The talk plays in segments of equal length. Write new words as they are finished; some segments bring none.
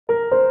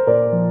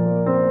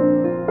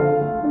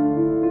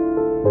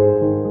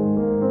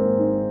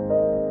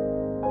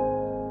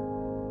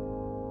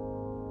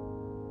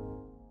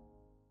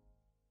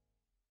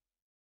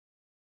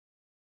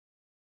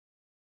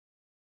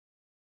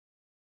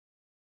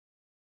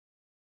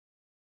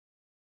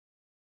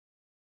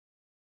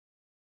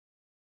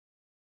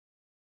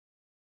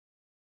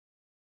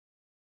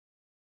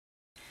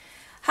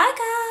Hi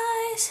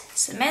guys,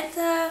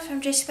 Samantha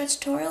from Jessama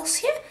Tutorials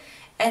here,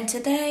 and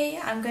today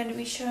I'm going to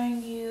be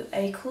showing you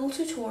a cool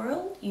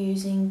tutorial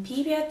using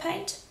Pebeo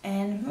paint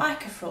and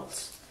mica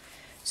frills.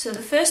 So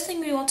the first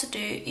thing we want to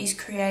do is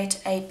create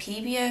a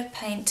Pebeo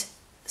paint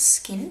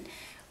skin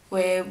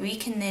where we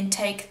can then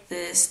take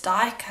this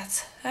die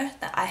cutter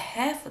that I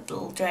have with the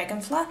little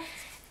dragonfly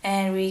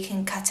and we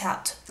can cut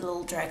out the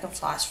little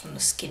dragonflies from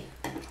the skin.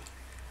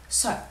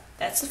 So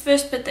that's the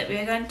first bit that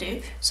we're going to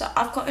do. So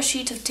I've got a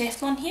sheet of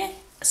Teflon here.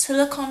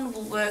 Silicone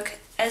will work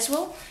as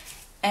well,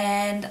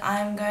 and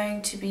I'm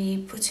going to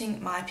be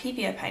putting my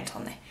Pebeo paint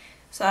on there.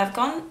 So I've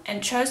gone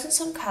and chosen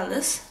some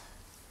colours.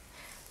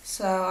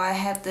 So I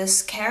have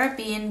this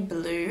Caribbean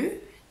blue.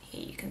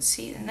 Here you can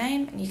see the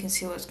name and you can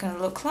see what it's going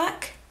to look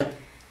like.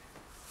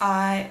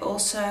 I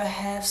also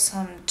have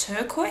some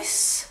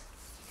turquoise.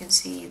 You can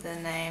see the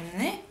name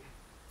there.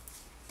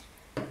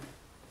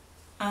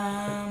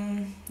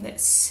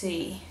 Let's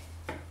see.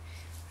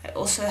 I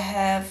also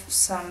have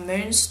some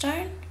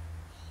moonstone.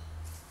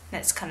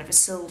 That's kind of a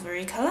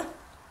silvery colour.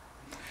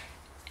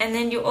 And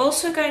then you're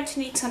also going to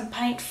need some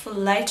paint for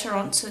later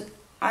on. So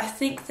I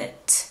think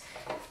that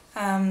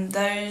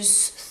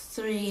those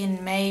three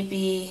and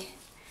maybe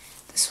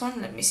this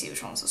one, let me see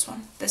which one's this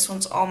one. This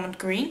one's almond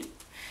green.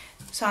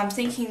 So I'm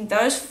thinking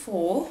those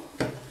four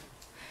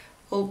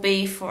will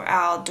be for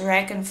our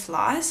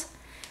dragonflies.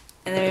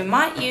 And then we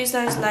might use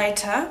those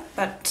later,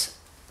 but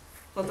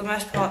for the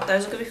most part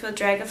those are going to be for the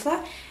dragonfly.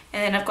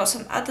 And then I've got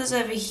some others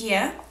over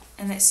here.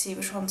 And let's see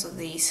which ones are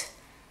these.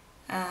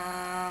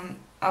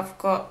 I've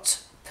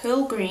got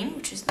pearl green,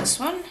 which is this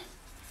one.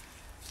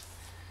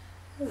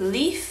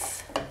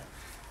 Leaf.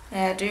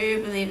 And I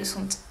do believe this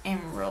one's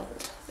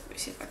emerald. Let me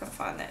see if I can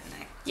find that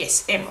name.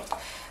 Yes, emerald.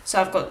 So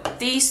I've got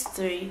these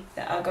three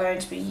that are going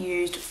to be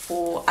used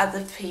for another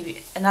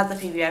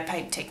Pebeo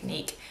paint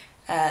technique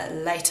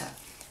later.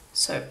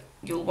 So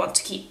you'll want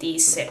to keep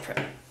these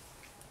separate.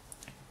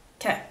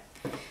 Okay.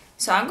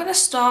 So I'm going to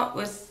start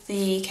with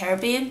the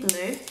Caribbean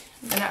blue.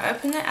 I'm going to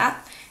open it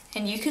up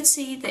and you can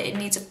see that it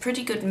needs a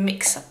pretty good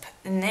mix up,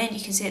 and then you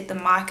can see that the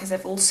micas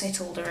have all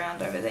settled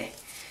around over there.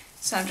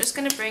 So I'm just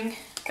going to bring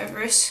over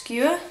a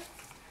skewer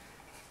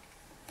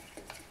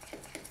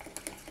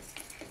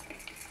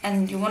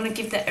and you want to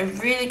give that a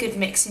really good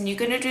mix, and you're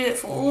going to do it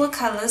for all the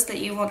colours that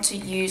you want to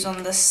use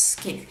on the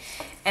skin.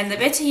 And the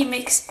better you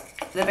mix,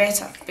 the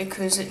better,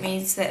 because it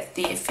means that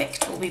the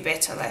effect will be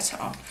better later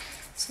on.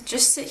 So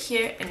just sit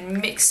here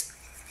and mix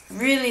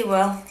really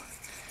well.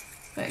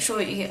 Make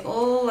sure you get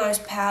all those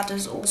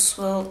powders all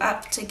swirled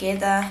up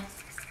together,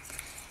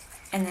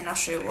 and then I'll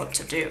show you what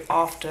to do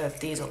after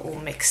these are all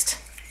mixed.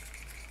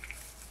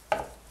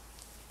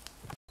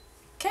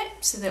 Okay,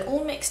 so they're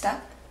all mixed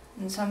up,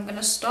 and so I'm going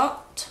to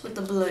start with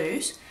the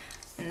blues,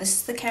 and this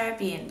is the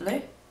Caribbean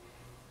blue.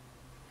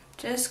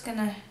 Just going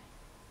to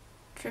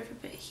drip a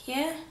bit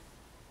here.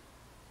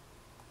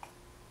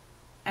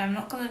 I'm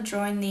not going to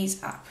join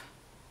these up.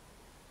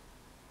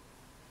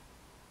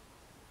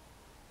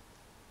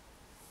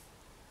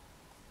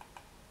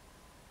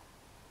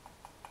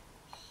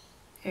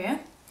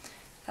 Here,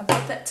 I'll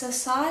put that to the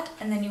side,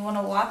 and then you want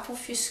to wipe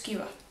off your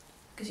skewer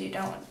because you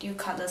don't want your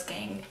colours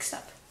getting mixed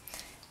up.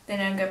 Then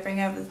I'm going to bring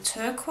over the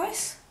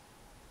turquoise.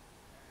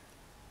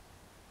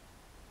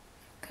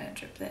 I'm going to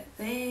drip that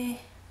there,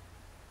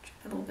 drip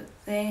a little bit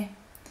there,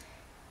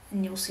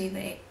 and you'll see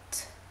that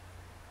it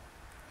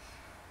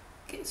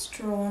gets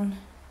drawn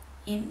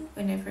in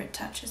whenever it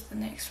touches the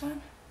next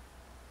one.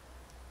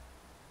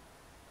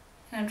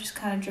 And I'm just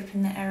kind of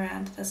dripping that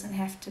around. It doesn't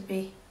have to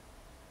be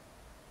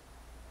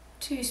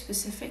too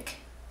specific.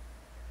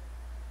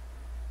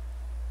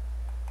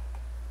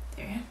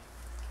 There we go.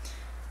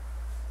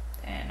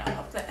 Then I'll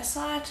pop that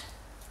aside,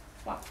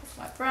 wipe off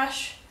my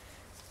brush,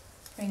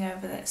 bring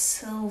over that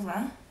silver.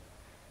 I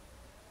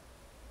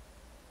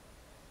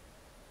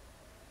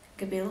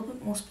could be a little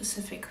bit more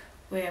specific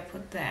where I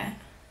put that.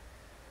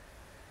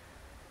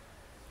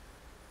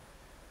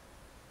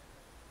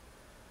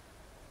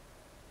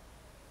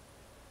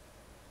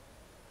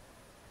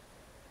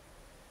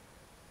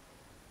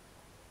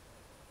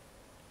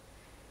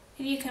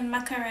 And you can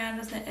muck around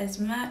with it as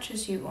much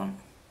as you want.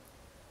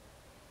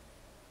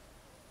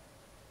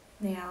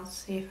 Now I'll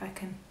see if I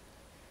can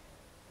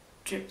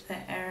drip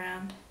that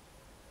around.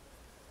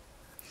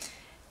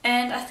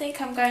 And I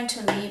think I'm going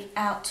to leave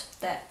out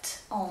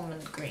that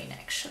almond green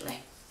actually.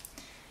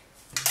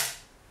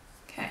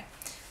 Okay,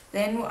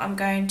 then what I'm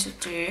going to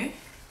do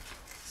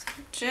is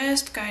I'm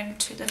just going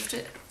to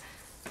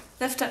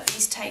lift up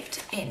these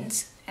taped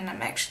ends, and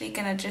I'm actually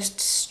going to just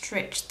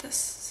stretch this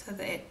so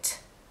that it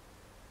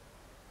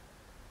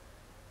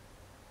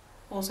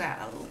pulls out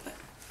a little bit.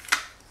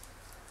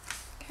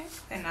 Okay,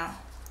 then I'll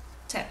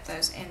tap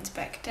those ends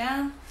back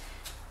down,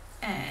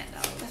 and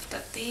I'll lift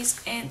up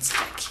these ends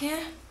back here.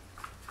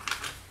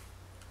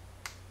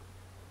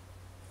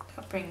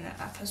 I'll bring that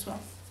up as well.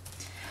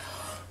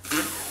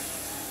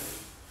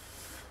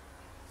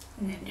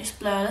 And then just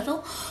blow a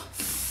little.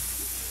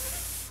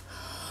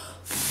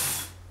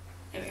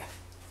 There we go.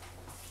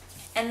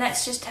 And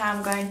that's just how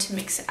I'm going to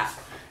mix it up.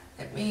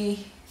 let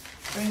me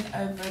bring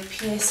over a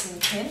piercing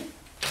pin.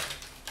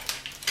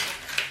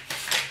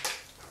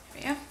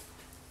 There we go.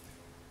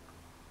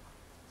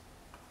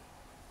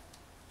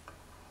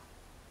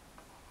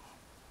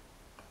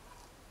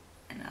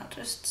 And I'll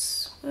just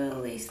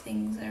swirl these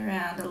things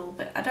around a little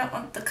bit. I don't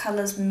want the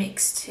colours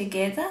mixed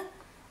together,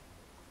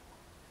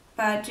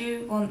 but I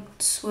do want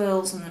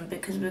swirls in them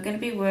because we're going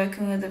to be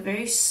working with a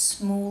very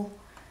small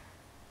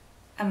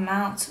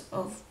amount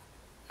of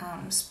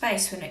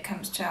space when it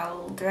comes to our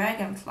little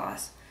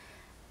dragonflies,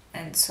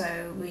 and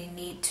so we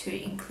need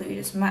to include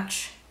as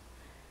much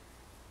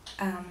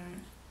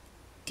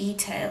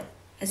detail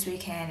as we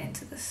can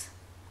into this.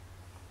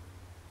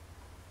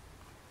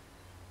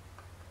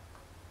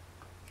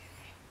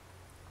 Okay.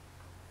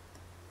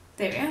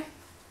 There we go.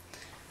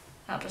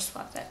 I'll just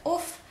wipe that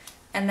off,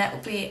 and that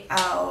will be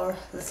our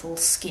little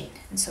skin,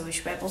 and so we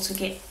should be able to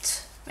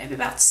get maybe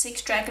about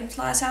 6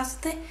 dragonflies out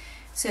of there.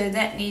 So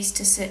that needs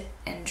to sit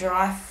and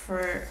dry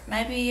for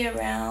maybe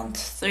around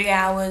 3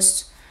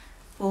 hours.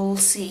 We'll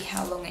see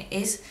how long it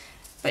is,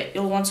 but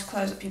you'll want to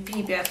close up your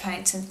Pebeo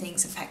paints and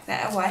things and pack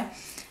that away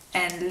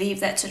and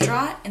leave that to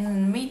dry. And in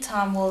the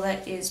meantime, while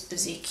that is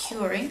busy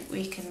curing,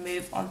 we can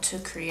move on to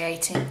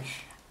creating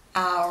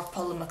our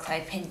polymer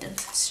clay pendant.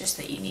 It's just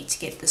that you need to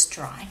get this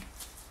drying.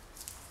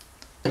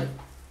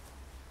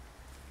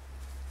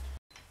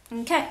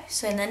 Okay,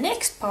 so in the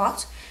next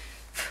part,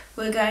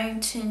 we're going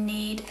to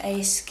need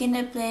a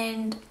skinner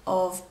blend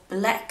of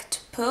black to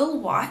pearl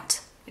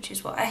white, which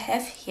is what I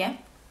have here.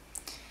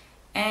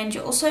 And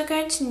you're also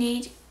going to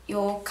need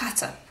your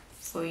cutter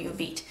for your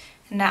bead.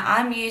 Now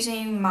I'm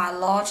using my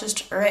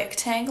largest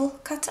rectangle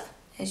cutter,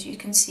 as you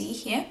can see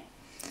here.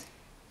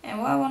 And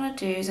what I want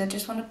to do is I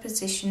just want to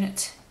position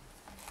it,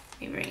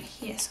 let me bring it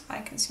here so I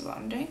can see what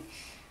I'm doing.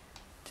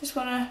 Just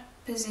want to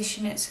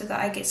position it so that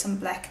I get some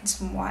black and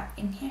some white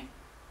in here.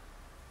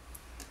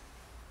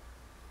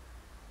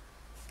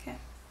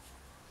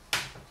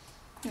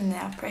 And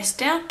now press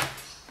down.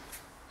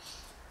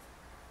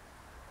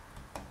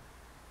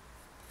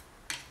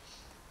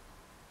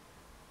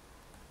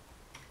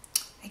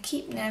 I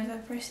keep never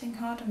pressing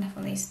hard enough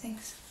on these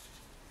things.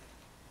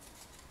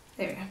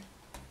 There we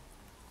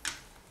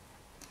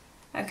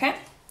go. Okay,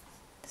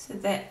 so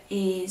that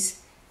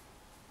is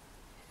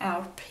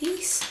our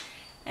piece.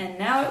 And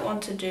now what we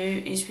want to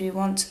do is we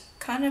want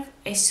kind of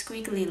a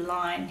squiggly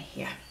line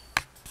here.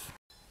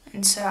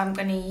 And so I'm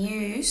going to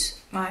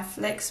use my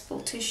flexible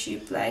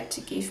tissue blade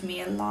to give me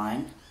a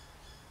line.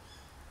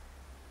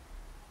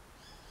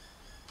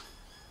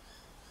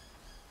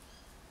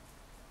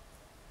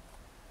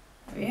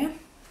 There we go.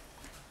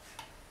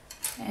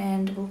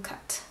 And we'll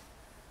cut.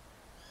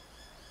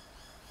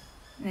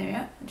 There we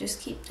go. Just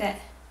keep that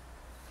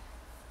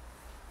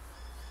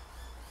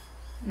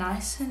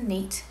nice and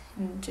neat,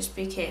 and just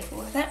be careful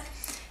with that.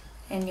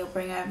 And you'll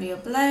bring over your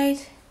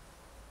blade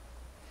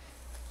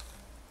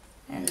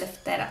and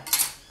lift that up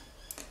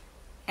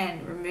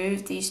and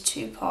remove these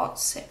 2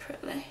 parts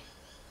separately.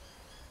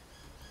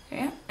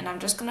 Yeah, and I'm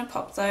just going to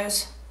pop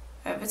those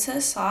over to the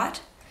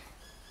side.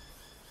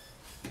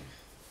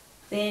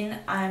 Then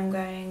I'm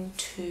going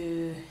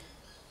to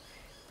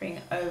bring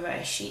over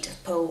a sheet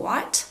of pearl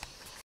white,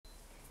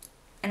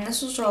 and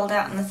this was rolled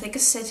out in the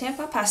thickest setting of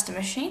my pasta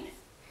machine.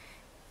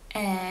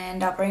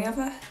 And I'll bring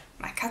over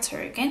my cutter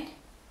again,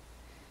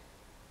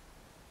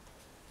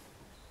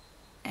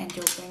 and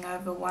you'll bring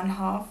over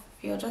 1/2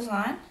 your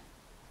design.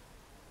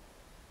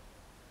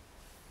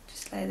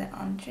 Just lay that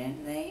on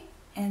gently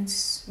and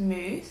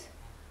smooth.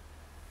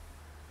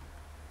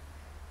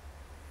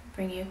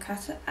 Bring your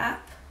cutter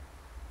up.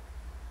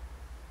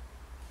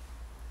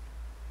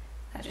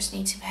 I just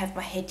need to have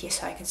my head here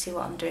so I can see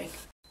what I'm doing.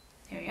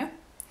 There we go.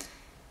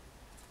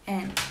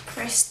 And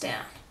press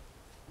down.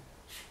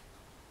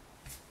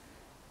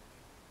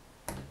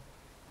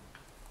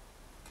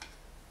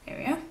 There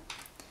we go.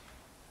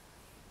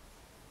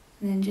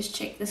 And then just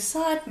check the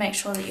side, make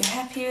sure that you're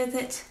happy with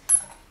it.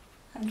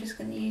 I'm just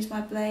going to use my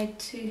blade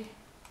to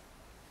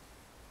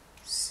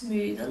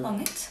smooth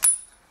along it,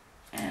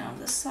 and on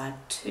this side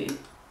too.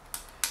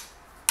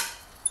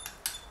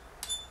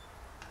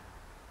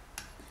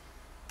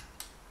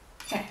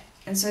 Okay,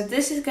 and so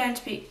this is going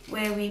to be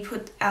where we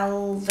put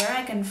our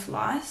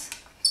dragonflies,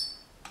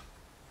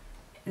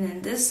 and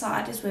then this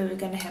side is where we're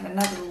going to have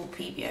another little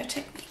Pebeo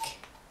technique.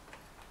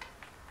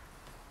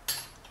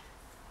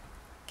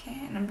 Okay,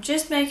 and I'm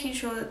just making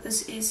sure that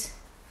this is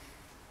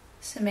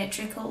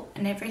symmetrical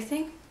and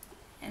everything,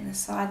 and the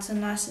sides are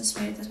nice and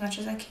smooth as much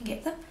as I can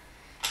get them.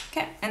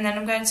 Okay, and then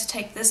I'm going to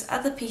take this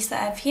other piece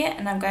that I have here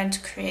and I'm going to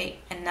create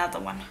another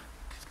one.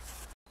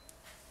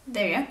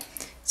 There we go.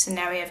 So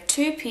now we have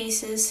 2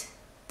 pieces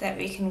that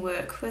we can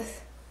work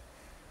with.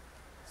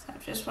 So I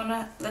just want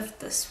to lift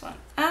this one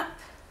up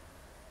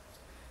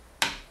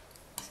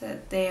so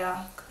that they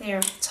are clear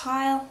of the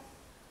tile.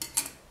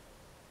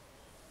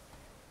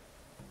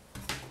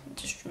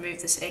 Just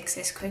remove this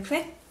excess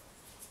quickly.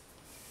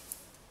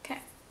 Okay.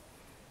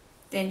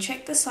 Then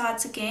check the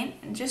sides again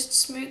and just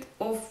smooth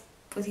off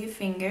with your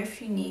finger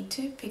if you need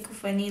to. Pick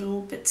off any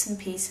little bits and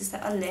pieces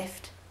that are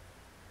left.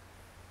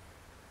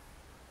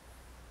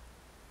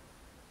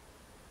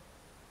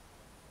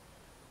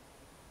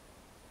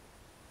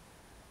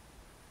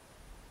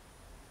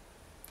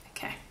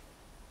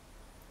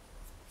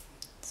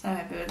 I'm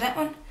happy with that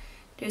one.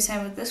 Do the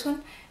same with this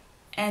one.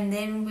 And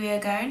then we are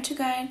going to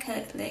go and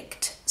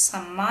collect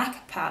some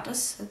mica powders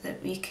so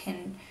that we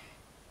can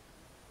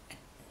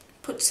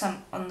put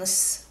some on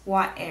this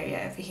white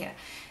area over here.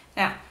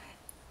 Now,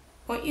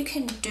 what you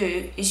can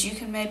do is you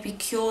can maybe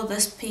cure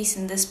this piece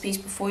and this piece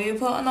before you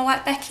put on the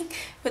white backing,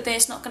 but then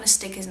it's not going to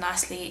stick as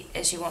nicely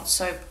as you want.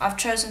 So I've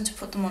chosen to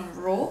put them on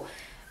raw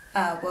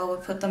while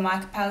we put the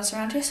mica powders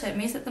around here. So it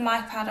means that the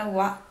mica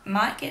powder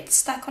might get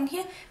stuck on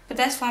here, but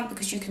that's fine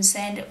because you can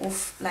sand it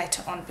off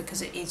later on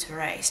because it is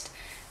raised.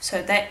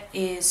 So that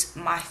is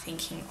my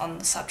thinking on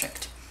the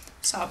subject.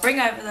 So I'll bring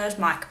over those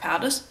mica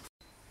powders.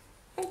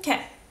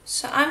 Okay,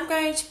 so I'm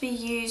going to be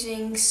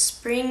using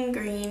spring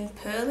green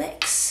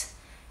Pearlex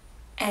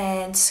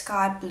and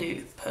sky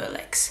blue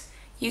Pearlex.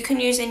 You can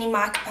use any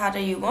mica powder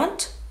you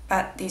want,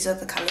 but these are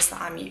the colours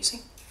that I'm using.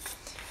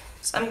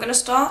 So I'm going to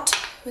start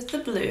with the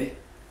blue.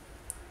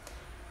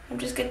 I'm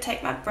just going to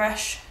take my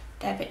brush,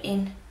 dab it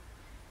in,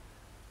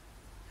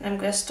 and I'm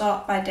going to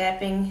start by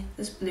dabbing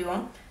this blue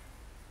on.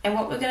 And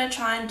what we're going to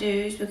try and do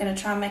is we're going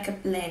to try and make a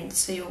blend.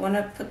 So you want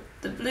to put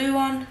the blue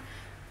on,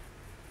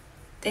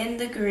 then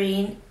the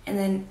green, and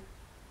then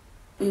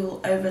we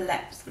will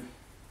overlap them.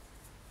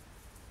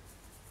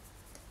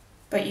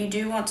 But you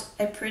do want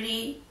a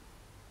pretty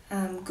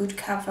good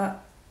cover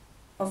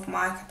of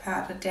mica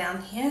powder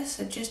down here.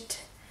 So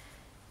just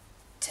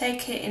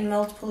take it in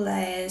multiple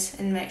layers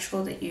and make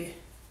sure that you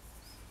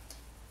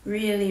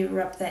really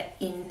rub that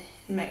in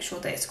and make sure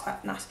that it's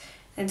quite nice.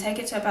 Then take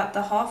it to about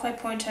the halfway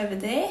point over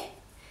there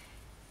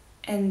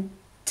and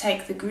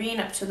take the green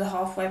up to the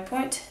halfway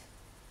point,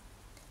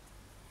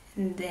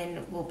 and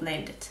then we'll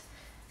blend it.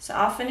 So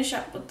I'll finish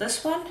up with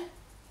this one,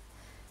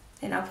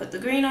 then I'll put the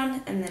green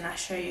on, and then I'll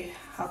show you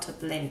how to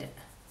blend it.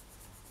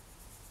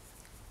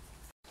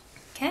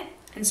 Okay,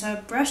 and so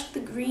I've brushed the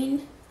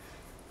green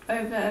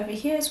over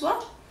here as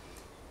well.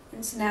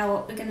 And so now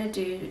what we're going to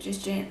do is we're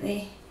just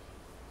gently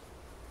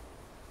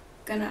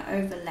going to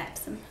overlap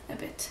them a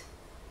bit.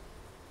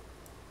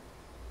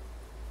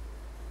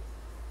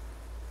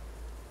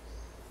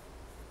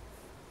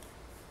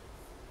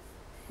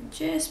 And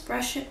just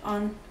brush it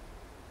on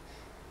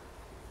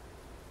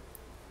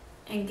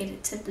and get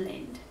it to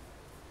blend.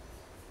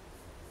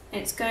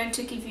 And it's going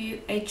to give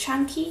you a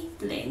chunky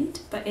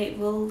blend, but it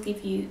will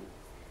give you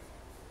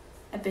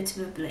a bit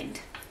of a blend.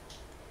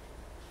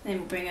 Then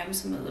we'll bring over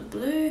some of the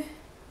blue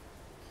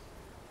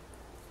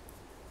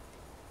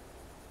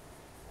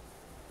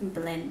and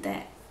blend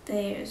that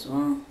there as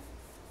well.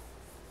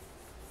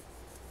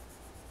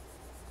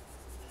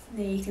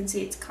 There you can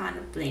see it's kind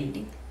of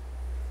blending.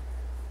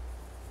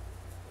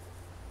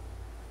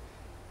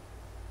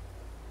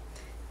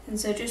 And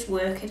so just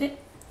work at it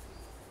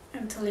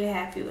until you're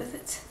happy with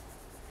it.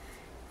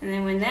 And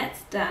then when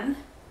that's done,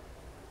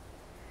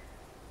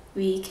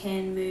 we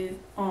can move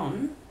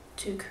on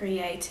to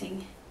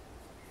creating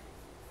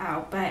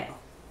our bail.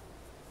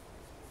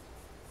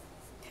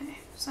 Okay,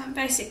 so I'm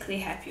basically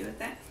happy with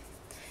that.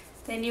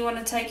 Then you want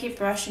to take your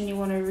brush and you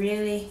want to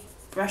really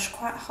brush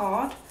quite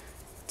hard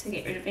to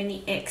get rid of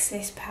any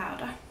excess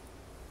powder.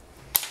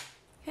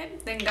 Okay,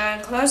 then go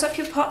and close up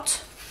your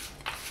pot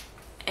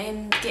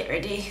and get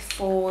ready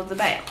for the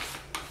bail.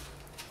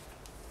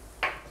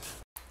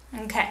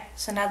 Okay,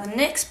 so now the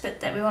next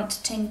bit that we want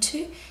to tend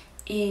to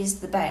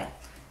is the bail.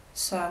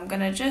 So I'm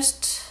going to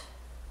just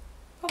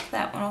pop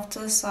that one off to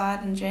the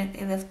side and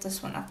gently lift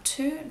this one up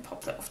too and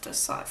pop that off to the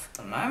side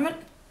for the moment.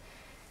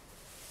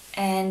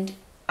 And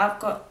I've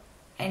got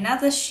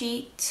another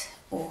sheet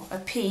or a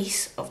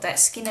piece of that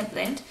Skinner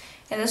blend,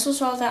 and this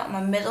was rolled out on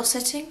my middle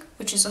setting,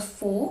 which is a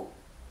 4,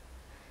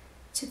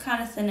 to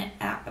kind of thin it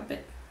out a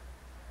bit.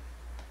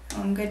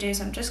 What I'm going to do is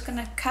I'm just going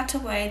to cut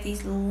away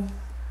these little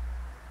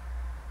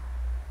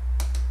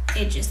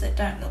edges that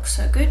don't look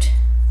so good,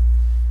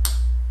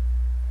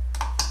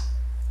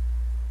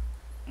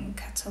 and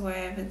cut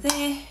away over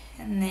there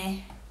and there.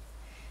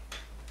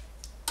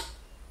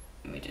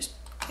 Let me just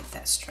get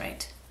that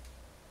straight.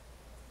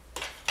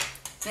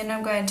 Then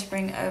I'm going to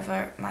bring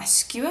over my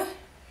skewer,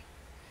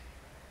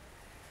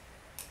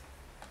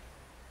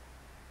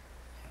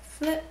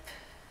 flip,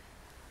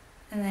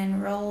 and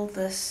then roll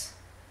this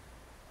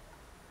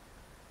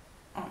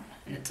on.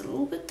 And it's a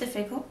little bit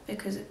difficult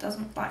because it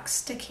doesn't like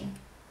sticking.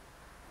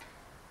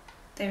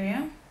 There we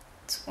are,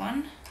 it's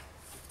one.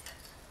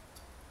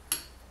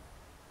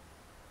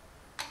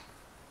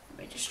 Let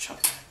me just chop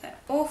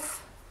that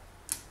off.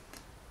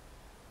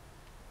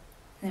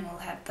 And then we'll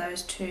have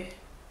those two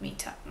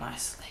meet up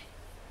nicely.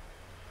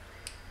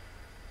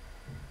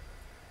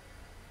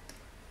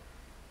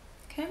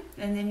 Okay,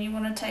 and then you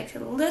want to take a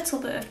little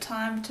bit of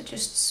time to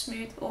just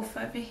smooth off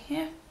over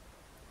here.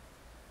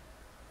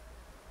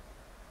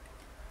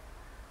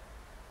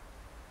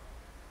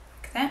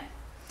 Like that.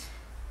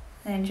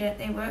 And then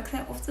gently work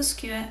that off the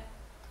skewer,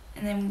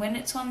 and then when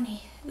it's on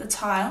the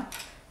tile,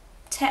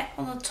 tap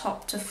on the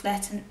top to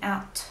flatten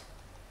out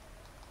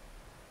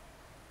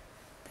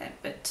that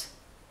bit.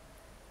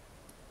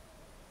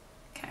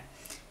 Okay,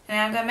 and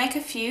now I'm going to make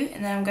a few,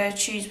 and then I'm going to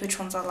choose which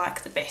ones I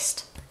like the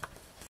best.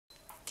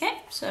 Okay,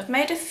 so I've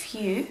made a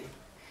few.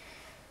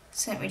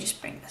 So let me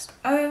just bring this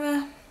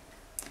over,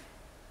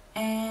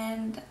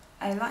 and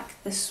I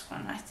like this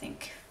one, I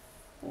think,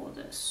 for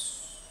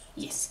this.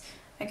 Yes.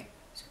 Okay,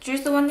 so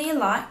choose the one that you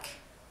like,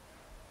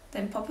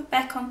 then pop it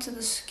back onto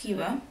the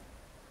skewer,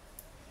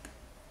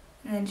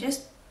 and then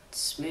just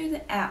smooth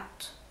it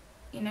out,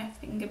 you know,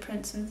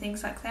 fingerprints and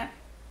things like that.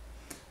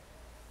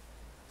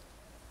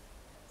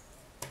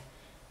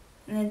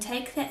 And then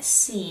take that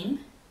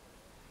seam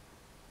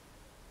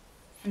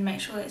and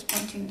make sure that it's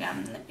pointing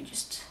down. Let me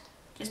just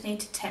need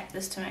to tap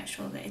this to make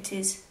sure that it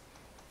is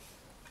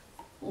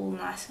all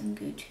nice and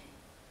good.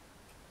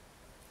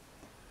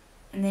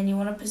 And then you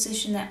want to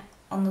position that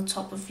on the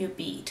top of your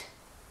bead.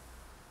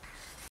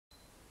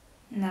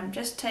 And I'm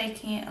just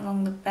taking it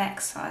along the back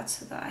side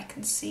so that I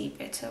can see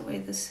better where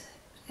this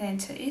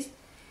center is.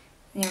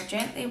 And you'll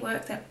gently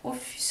work that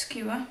off your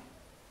skewer.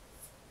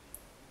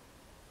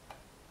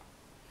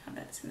 Now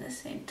that's in the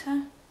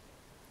center.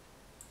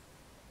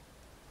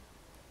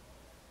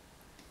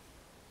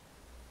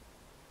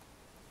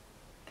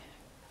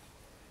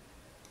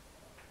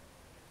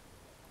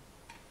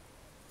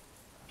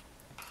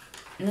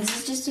 And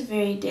this is just a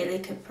very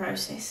delicate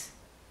process.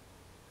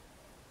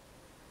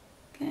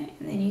 Okay,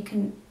 and then you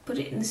can put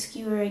it in the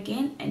skewer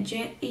again and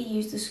gently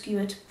use the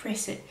skewer to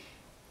press it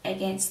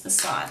against the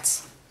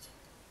sides.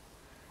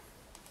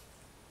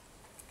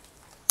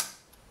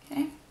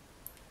 Okay.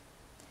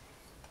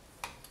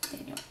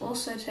 Then you'll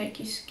also take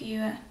your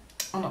skewer,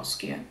 or not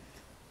skewer,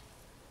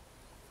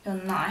 your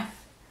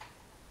knife,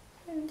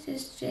 and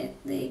just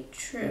gently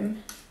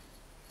trim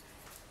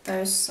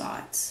those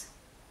sides.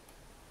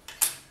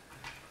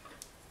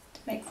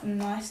 Make them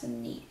nice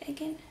and neat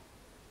again.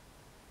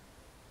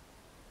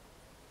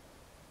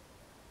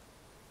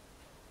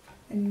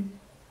 And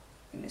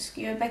bring the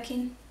skewer back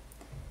in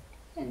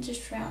and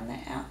just round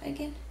that out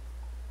again.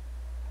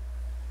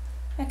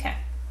 Okay,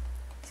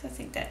 so I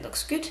think that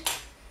looks good.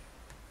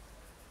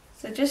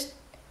 So just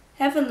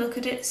have a look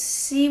at it,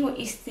 see what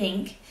you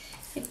think.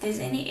 If there's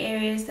any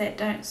areas that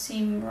don't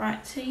seem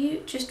right to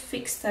you, just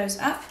fix those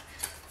up.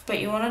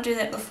 But you want to do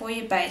that before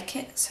you bake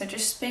it, so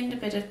just spend a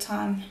bit of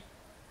time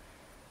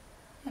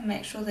and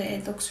make sure that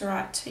it looks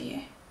right to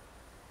you.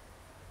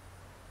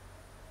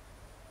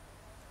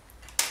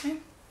 Okay.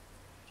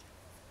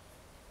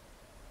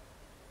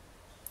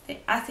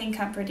 I think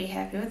I'm pretty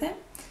happy with it.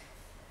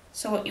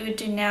 So what you would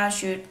do now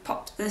is you would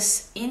pop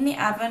this in the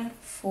oven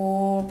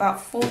for about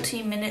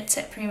 40 minutes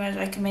at pretty much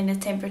recommended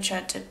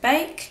temperature to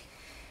bake,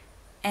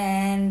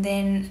 and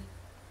then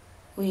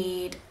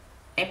we'd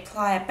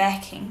apply a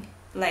backing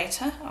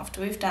later after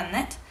we've done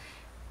that,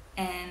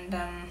 and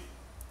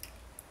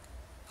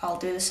I'll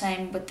do the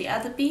same with the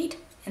other bead,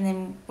 and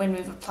then when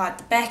we've applied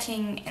the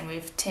backing and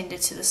we've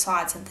tended to the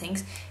sides and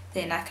things,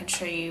 then I can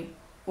show you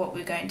what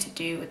we're going to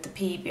do with the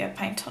Pebeo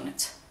paint on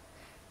it.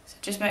 So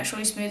just make sure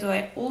you smooth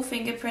away all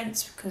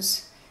fingerprints,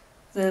 because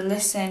the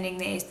less sanding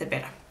there is the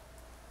better.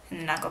 And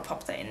then I've got to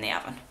pop that in the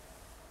oven.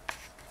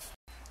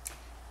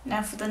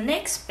 Now for the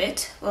next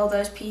bit, while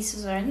those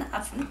pieces are in the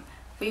oven,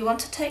 we want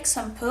to take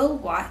some pearl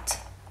white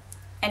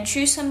and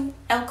choose some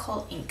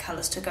alcohol ink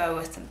colours to go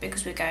with them,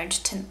 because we're going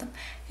to tint them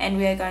and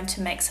we are going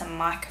to make some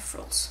mica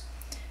frills.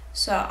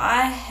 So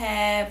I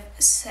have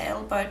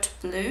sailboat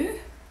blue,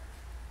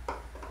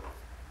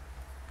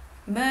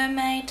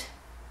 mermaid,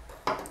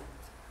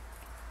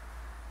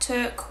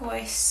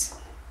 turquoise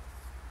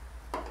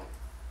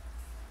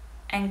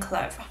and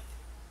clover,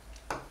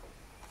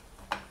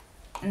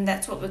 and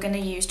that's what we're going to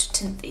use to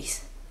tint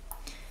these.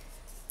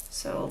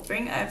 So we'll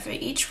bring over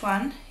each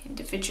one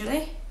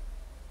individually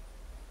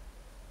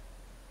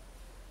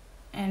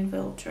and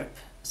we'll drip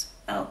some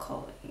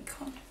alcohol ink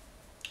on,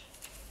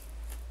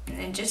 and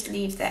then just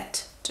leave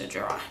that to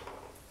dry.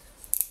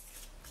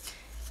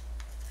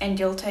 And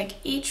you'll take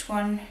each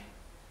one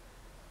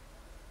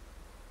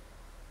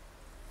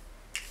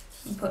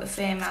and put a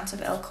fair amount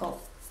of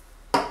alcohol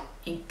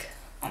ink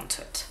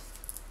onto it.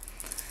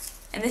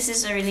 And this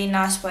is a really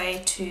nice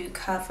way to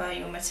cover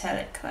your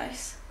metallic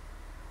glaze.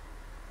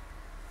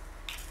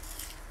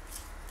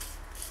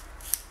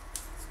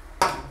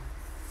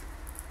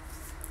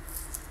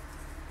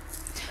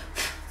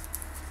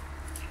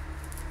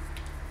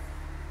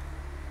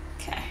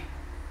 Okay.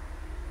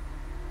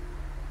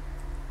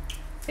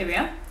 There we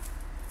are.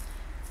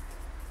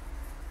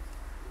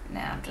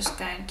 Now I'm just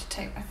going to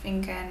take my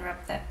finger and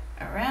rub that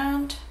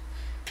around,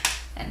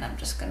 and I'm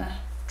just going to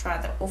dry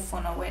that off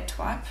on a wet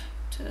wipe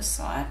to the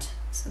side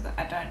so that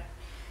I don't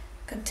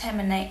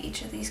contaminate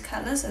each of these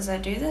colours as I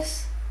do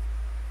this.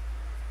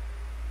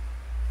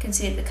 You can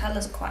see the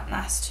colours are quite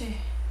nice too.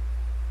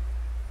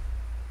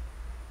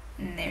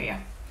 And there we go.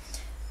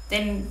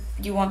 Then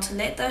you want to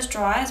let those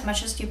dry as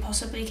much as you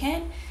possibly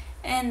can,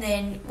 and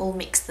then we'll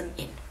mix them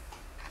in.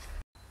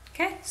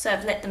 Okay, so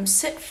I've let them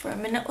sit for a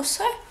minute or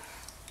so,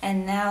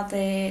 and now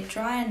they're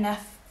dry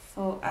enough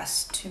for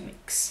us to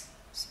mix.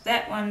 So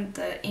that one,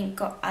 the ink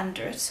got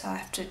under it, so I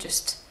have to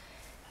just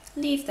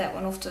leave that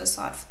one off to the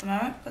side for the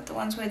moment, but the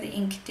ones where the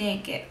ink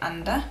didn't get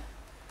under,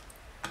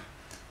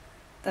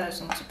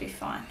 those ones will be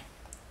fine.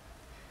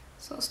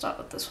 So I'll start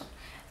with this one.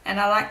 And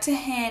I like to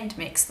hand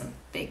mix them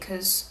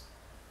because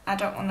I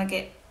don't want to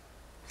get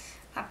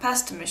my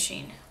pasta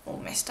machine all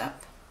messed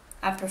up.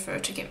 I prefer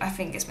to get my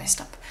fingers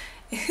messed up.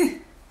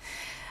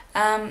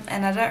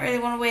 And I don't really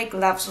want to wear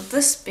gloves with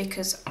this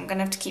because I'm going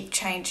to have to keep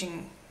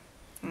changing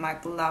my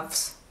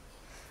gloves,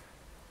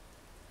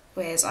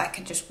 whereas I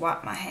can just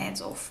wipe my hands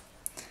off.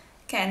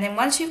 Okay, and then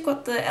once you've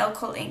got the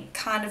alcohol ink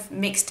kind of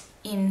mixed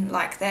in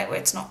like that, where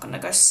it's not going to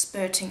go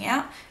spurting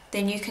out,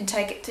 then you can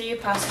take it to your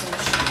pasta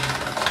machine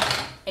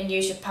and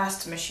use your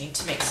pasta machine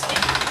to mix it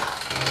in.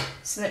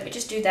 So let me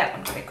just do that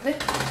one quickly.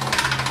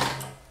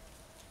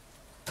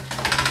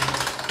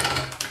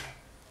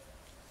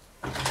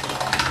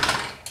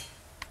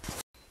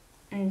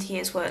 And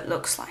here's what it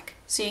looks like.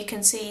 So you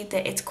can see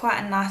that it's quite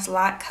a nice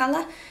light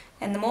colour,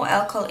 and the more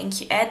alcohol ink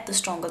you add, the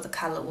stronger the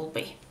colour will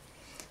be.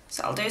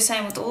 So I'll do the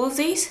same with all of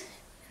these,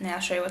 and then I'll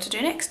show you what to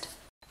do next.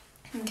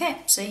 Okay,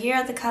 so here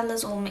are the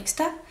colours all mixed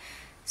up.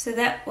 So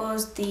that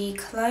was the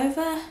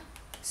clover,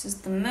 this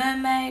is the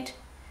mermaid,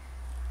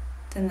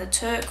 then the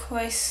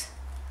turquoise,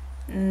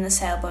 and then the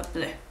sailboat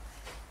blue.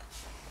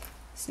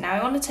 So now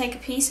we want to take a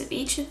piece of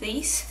each of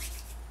these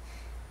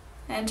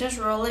and just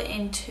roll it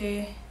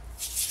into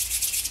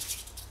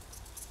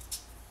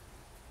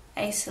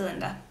a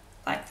cylinder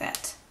like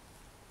that,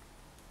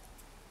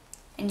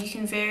 and you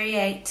can vary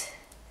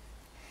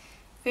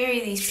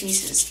these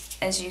pieces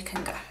as you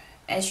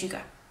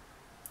go.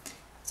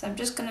 So I'm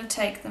just going to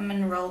take them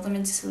and roll them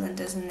into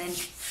cylinders, and then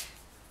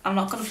I'm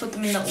not going to put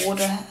them in the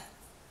order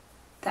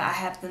that I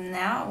have them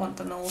now. I want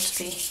them all to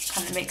be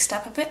kind of mixed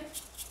up a bit.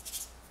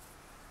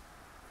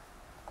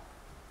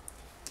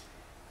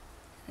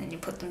 And then you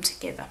put them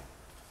together.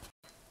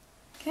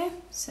 Okay,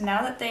 so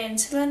now that they're in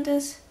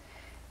cylinders,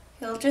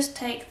 you'll just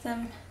take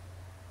them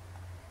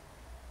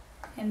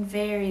and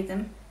vary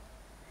them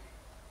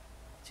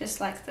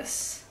just like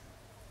this.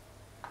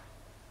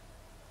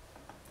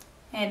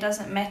 And it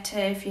doesn't matter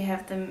if you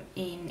have them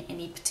in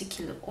any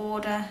particular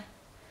order,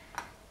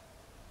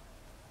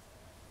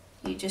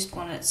 you just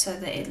want it so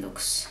that it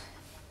looks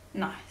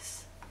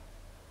nice.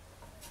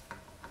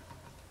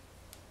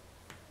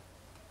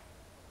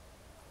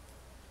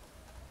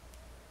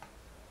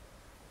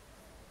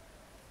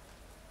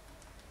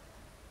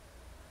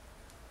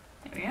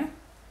 There we go.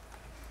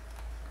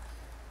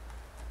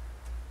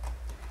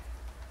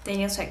 Then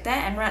you'll take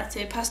that and run it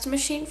through a pasta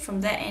machine from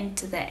that end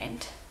to that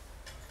end.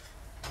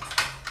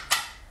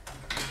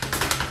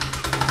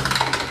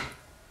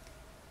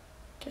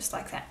 Just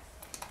like that.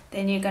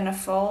 Then you're going to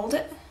fold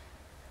it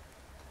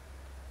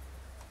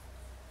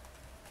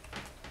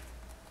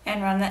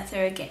and run that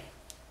through again.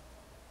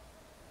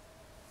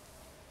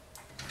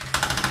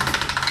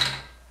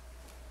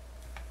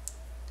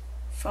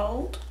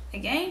 Fold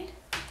again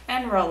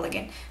and roll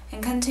again,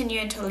 and continue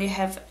until you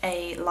have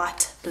a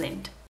light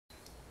blend.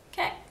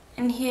 Okay,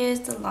 and here's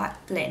the light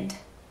blend.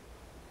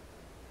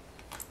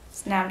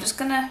 So now I'm just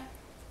going to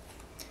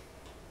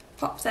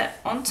pop that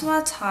onto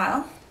my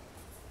tile.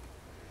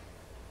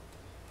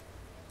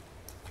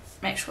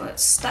 Make sure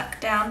it's stuck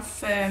down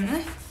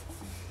firmly.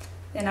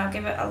 Then I'll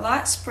give it a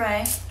light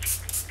spray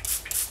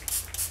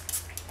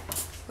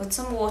with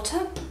some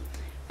water,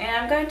 and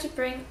I'm going to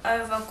bring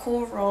over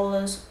Core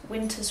Roller's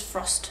Winter's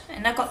Frost,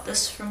 and I got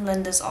this from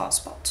Linda's Art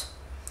Spot.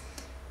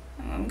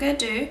 And what I'm going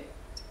to do,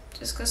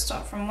 just going to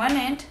start from one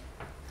end,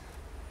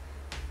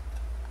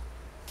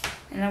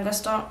 and I'm going to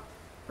start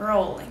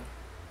rolling.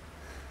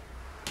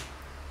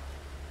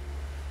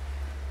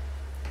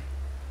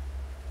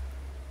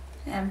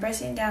 And I'm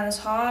pressing down as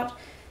hard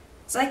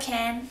as I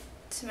can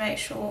to make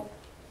sure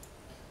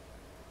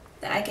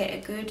that I get a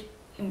good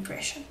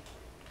impression.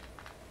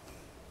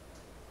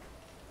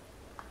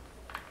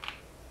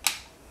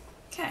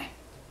 Okay,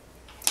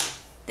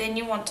 then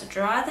you want to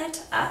dry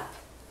that up,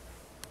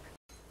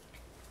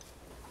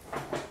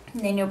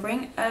 and then you'll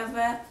bring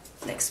over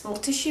flexible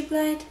tissue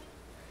blade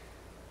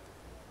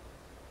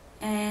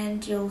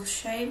and you'll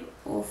shave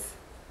off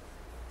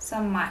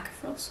some mica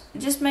frills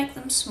and just make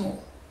them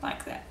small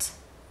like that.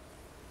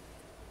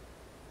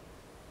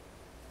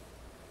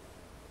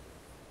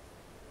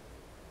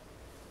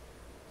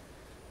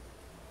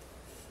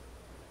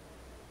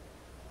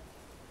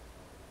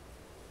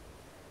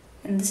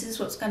 And this is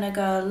what's going to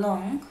go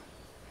along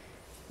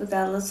with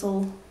our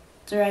little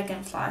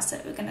dragonflies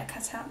that we're going to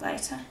cut out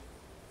later.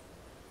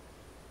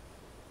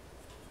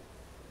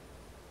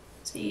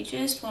 So you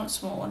just want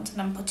small ones, and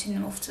I'm putting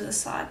them off to the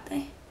side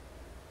there.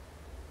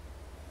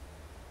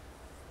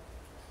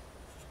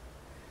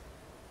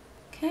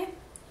 Okay,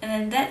 and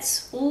then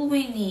that's all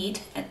we need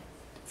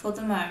for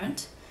the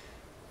moment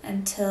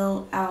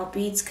until our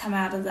beads come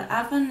out of the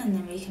oven, and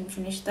then we can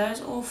finish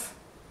those off.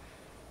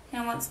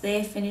 And once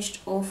they're finished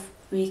off,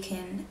 we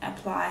can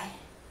apply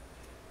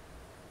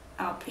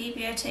our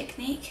Pebeo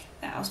technique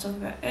that I was talking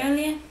about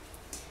earlier,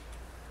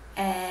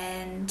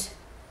 and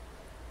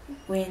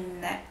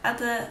when that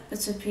other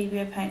bits of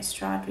Pebeo paint's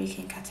dried, we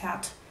can cut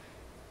out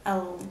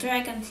our little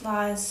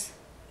dragonflies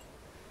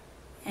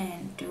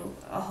and do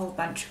a whole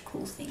bunch of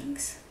cool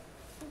things.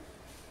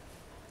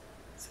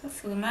 So So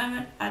for the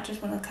moment I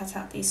just want to cut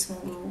out these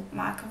small little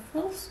mica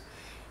frills,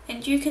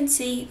 and you can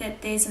see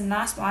that there's a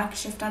nice mica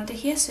shift under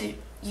here, so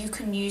you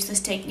can use this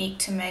technique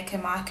to make a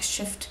mica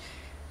shift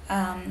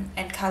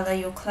and colour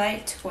your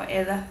clay to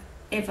whatever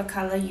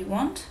colour you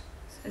want.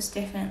 So it's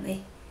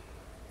definitely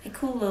a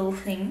cool little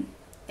thing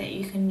that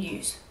you can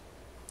use.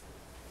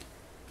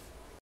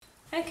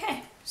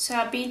 Okay, so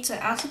our beads are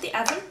out of the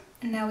oven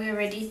and now we're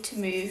ready to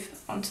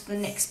move on to the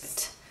next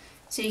bit.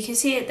 So you can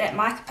see that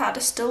mica powder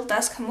still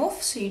does come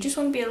off, so you just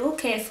want to be a little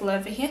careful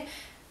over here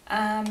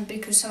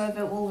because some of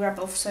it will rub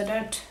off, so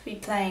don't be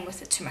playing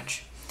with it too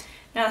much.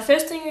 Now the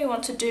first thing we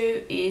want to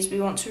do is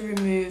we want to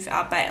remove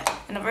our bail,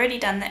 and I've already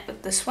done that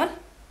with this one.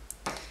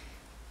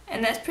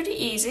 And that's pretty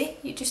easy,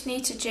 you just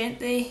need to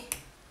gently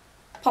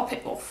pop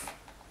it off.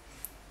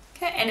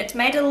 Okay, and it's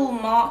made a little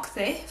mark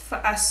there for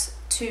us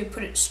to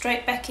put it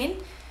straight back in,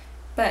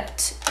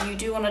 but you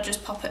do want to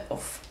just pop it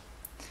off.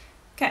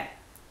 Okay,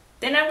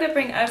 then I'm going to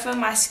bring over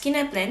my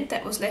Skinner blend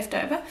that was left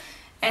over,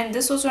 and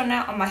this was run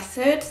out on my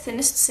third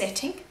thinnest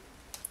setting,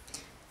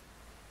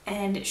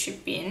 and it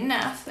should be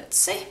enough, let's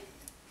see,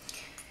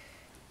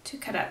 to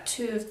cut out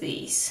 2 of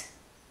these.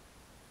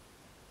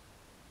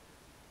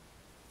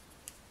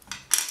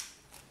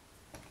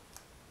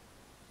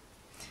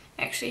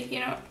 Actually, you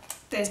know,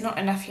 there's not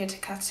enough here to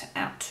cut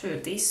out 2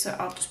 of these, so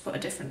I'll just put a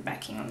different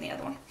backing on the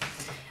other one.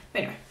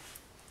 But anyway,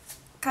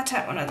 cut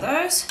out one of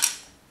those,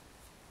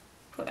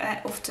 put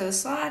that off to the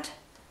side,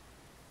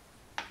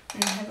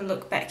 and have a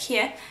look back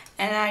here.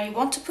 And now you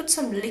want to put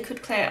some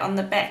liquid clay on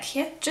the back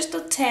here, just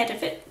a tad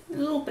of it, a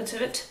little bit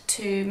of it,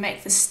 to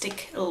make this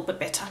stick a little bit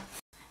better.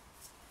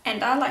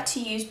 And I like to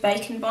use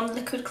Bacon Bond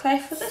liquid clay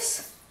for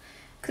this,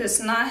 because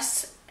it's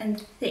nice and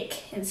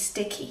thick and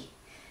sticky.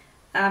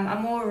 A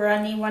more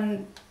runny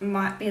one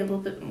might be a little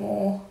bit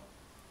more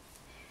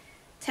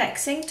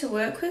taxing to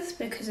work with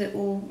because it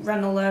will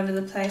run all over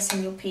the place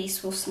and your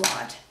piece will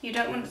slide. You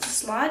don't want it to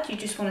slide, you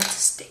just want it to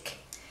stick.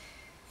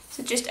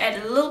 So just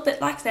add a little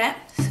bit like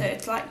that, so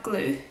it's like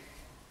glue.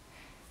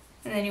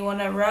 And then you want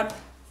to rub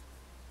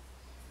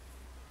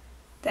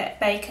that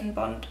Bacon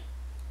Bond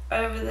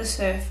over the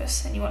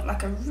surface, and you want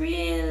like a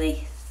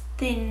really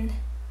thin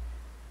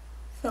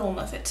film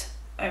of it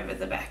over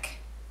the back.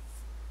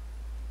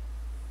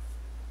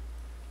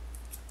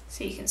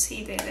 So you can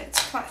see there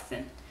that's quite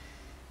thin.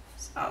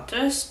 So I'll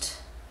just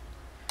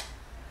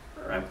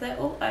rub that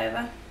all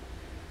over.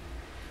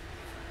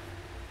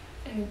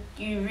 And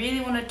you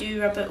really want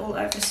to rub it all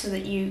over so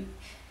that you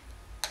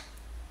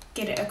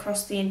get it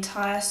across the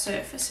entire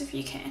surface if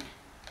you can.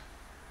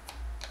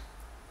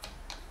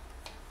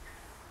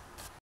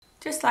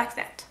 Just like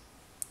that.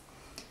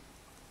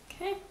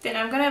 Okay, then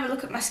I'm going to have a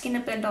look at my Skinner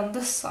blend on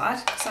this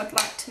side because I'd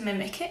like to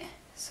mimic it.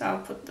 So I'll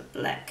put the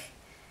black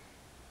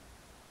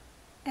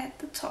at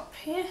the top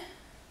here,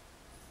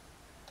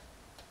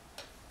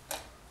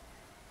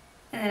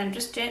 and then I'm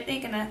just gently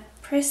going to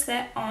press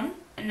that on,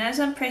 and as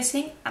I'm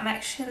pressing I'm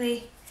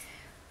actually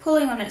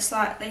pulling on it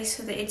slightly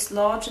so that it's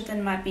larger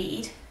than my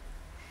bead,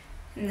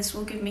 and this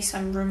will give me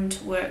some room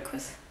to work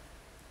with.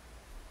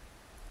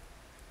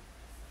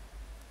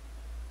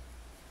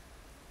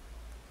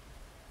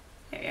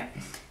 There we go.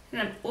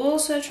 And I'm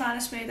also trying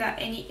to smooth out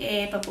any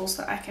air bubbles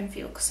that I can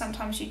feel, because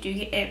sometimes you do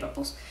get air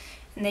bubbles,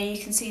 and there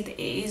you can see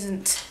that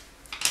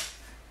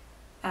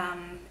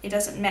it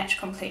doesn't match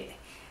completely.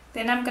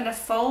 Then I'm going to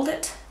fold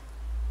it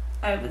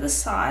over the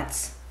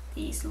sides,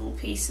 these little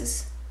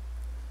pieces.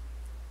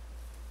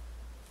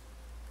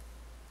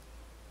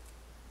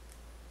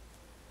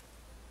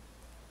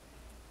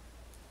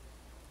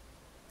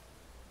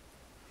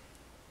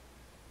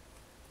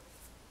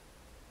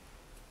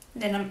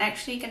 Then I'm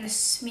actually going to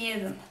smear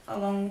them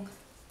along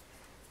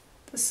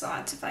the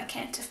sides if I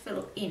can, to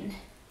fill in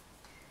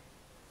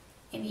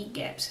any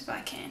gaps if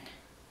I can.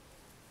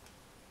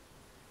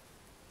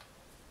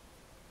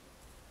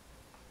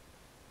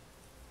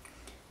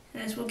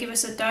 And this will give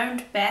us a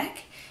domed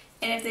back,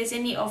 and if there's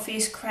any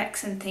obvious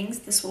cracks and things,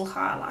 this will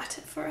highlight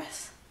it for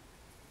us.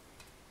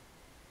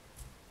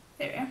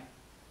 There we go.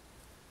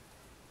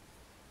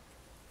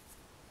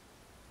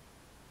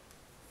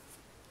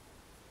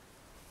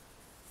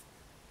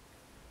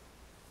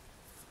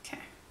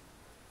 Okay.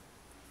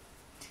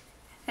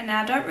 And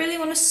now I don't really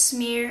want to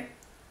smear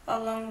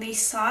along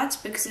these sides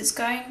because it's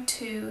going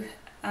to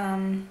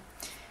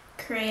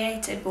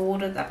create a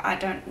border that I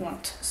don't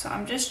want. So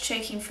I'm just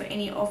checking for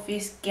any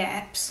obvious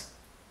gaps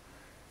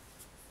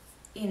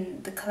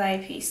in the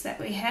clay piece that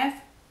we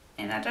have,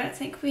 and I don't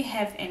think we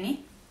have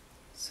any,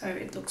 so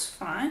it looks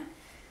fine.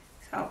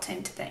 So I'll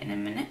tend to that in a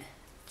minute.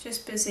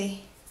 Just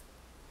busy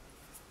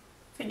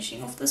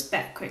finishing off this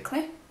back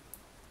quickly.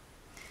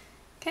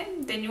 Okay,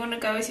 then you want to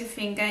go with your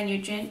finger and you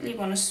gently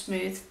want to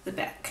smooth the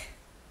back,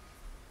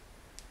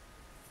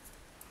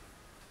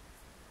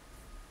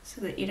 so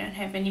that you don't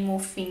have any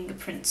more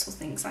fingerprints or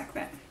things like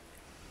that.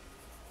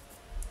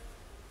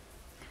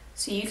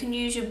 So you can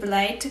use your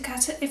blade to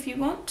cut it if you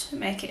want, to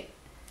make it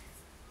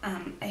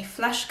a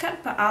flush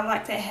cut, but I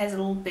like that it has a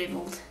little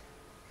beveled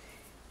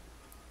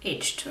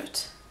edge to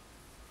it.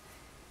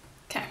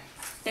 Okay,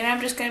 Then I'm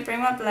just going to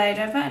bring my blade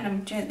over and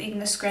I'm gently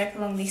going to scrape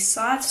along these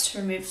sides to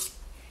remove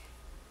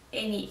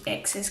any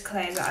excess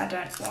clay that I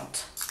don't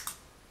want.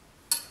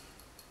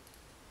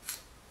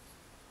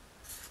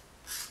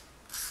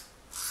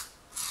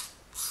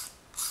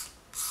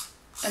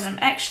 And I'm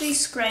actually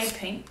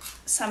scraping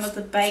some of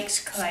the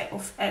baked clay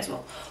off as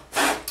well.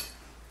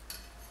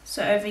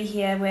 So over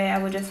here where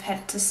I would have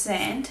had to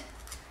sand,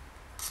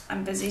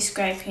 I'm busy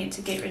scraping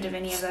to get rid of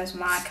any of those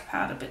mica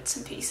powder bits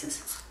and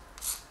pieces.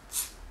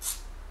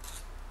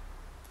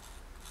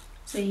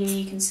 So here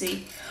you can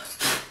see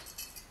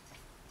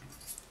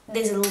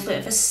there's a little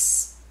bit of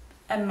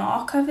a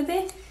mark over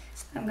there.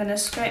 I'm going to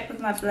scrape with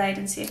my blade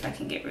and see if I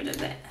can get rid of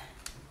that.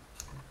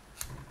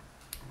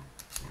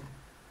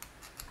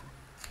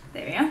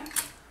 There we are.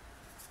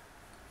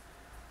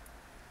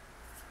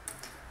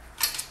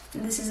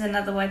 And this is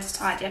another way to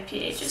tidy up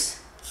your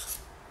edges.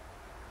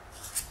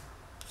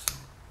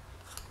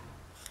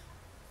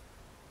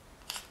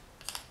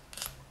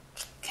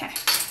 Okay.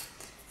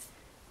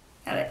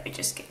 Now let me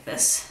just get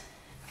this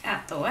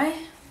out the way.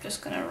 I'm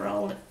just going to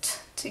roll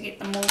it to get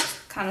them all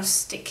kind of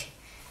stick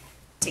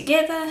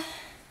together.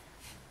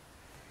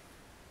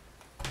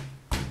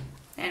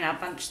 And I'll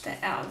bunch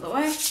that out of the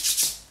way.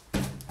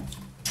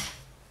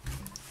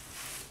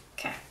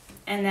 Okay,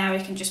 and now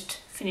we can just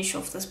finish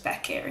off this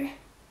back area.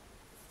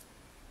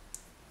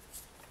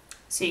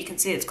 So you can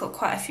see it's got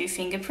quite a few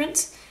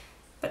fingerprints,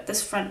 but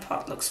this front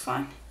part looks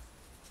fine.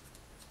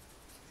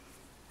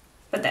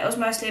 But that was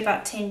mostly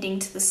about tending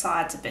to the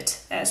sides a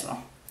bit as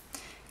well.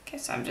 Okay,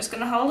 so I'm just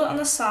going to hold it on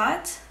the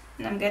sides,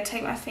 and I'm going to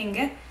take my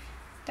finger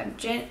and I'm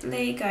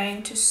gently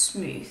going to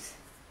smooth.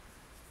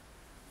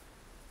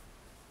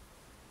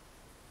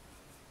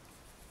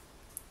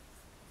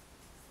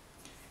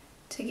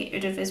 To get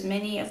rid of as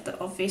many of the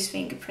obvious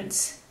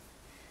fingerprints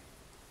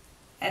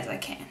as I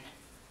can.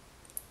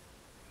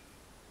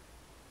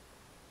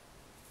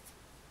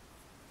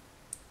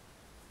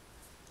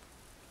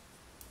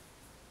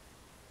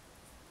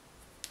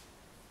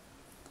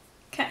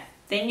 Okay,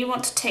 then you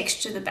want to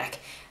texture the back.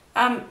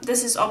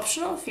 This is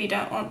optional. If you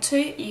don't want to,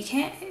 you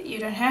can, you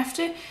don't have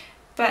to,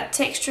 but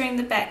texturing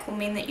the back will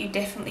mean that you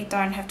definitely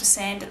don't have to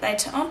sand it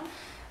later on,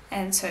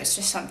 and so it's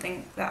just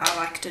something that I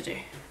like to do.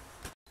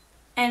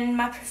 And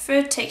my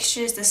preferred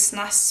texture is this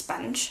nice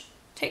sponge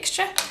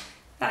texture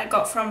that I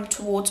got from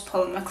Towards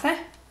Polymer clay.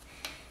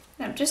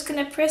 And I'm just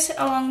going to press it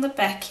along the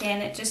back here,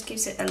 and it just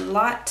gives it a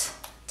light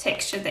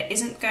texture that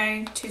isn't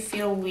going to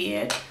feel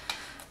weird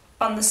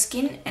on the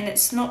skin, and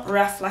it's not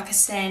rough like a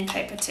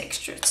sandpaper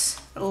texture.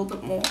 It's a little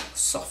bit more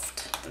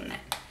soft than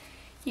that.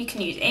 You can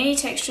use any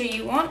texture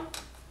you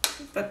want,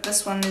 but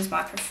this one is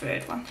my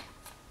preferred one.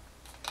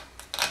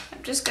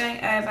 I'm just going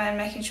over and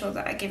making sure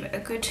that I give it a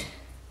good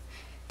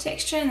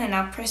texture, and then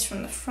I'll press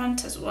from the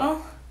front as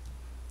well.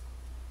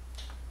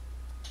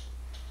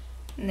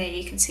 And there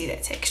you can see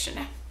that texture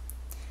now.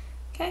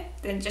 Okay,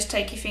 then just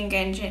take your finger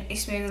and gently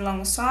smooth along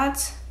the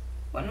sides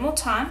one more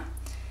time,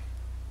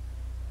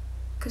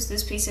 because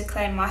this piece of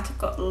clay might have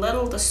got a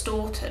little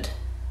distorted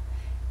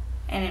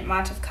and it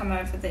might have come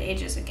over the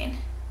edges again.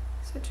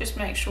 So just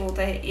make sure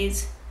that it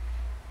is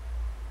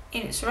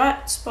in its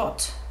right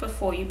spot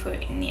before you put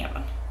it in the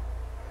oven.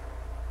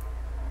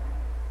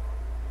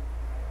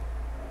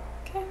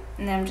 Okay,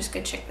 and then I'm just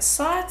going to check the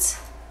sides.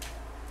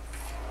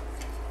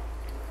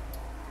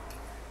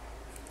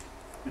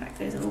 Like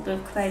there's a little bit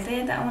of clay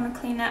there that I want to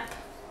clean up.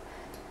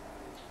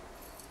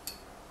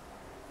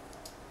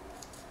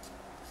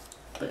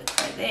 A bit of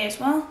clay there as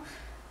well.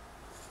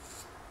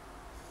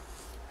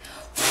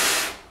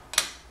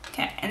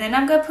 Okay, and then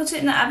I'm going to put it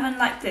in the oven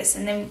like this,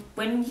 and then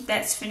when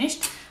that's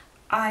finished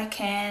I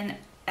can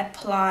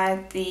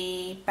apply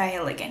the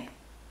bale again.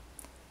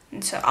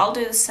 And so I'll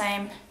do the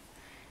same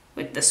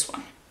with this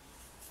one.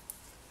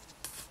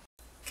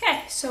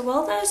 Okay, so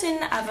while those are in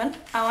the oven,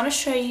 I want to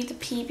show you the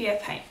Pebeo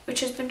paint,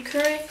 which has been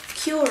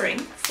curing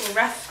for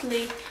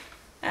roughly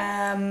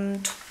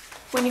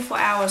 24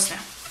 hours now.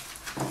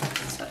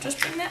 So I'll just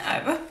bring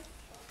that over,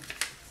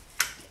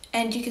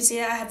 and you can see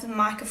that I have the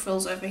mica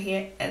frills over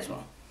here as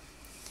well.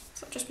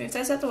 So I'll just move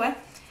those out of the way.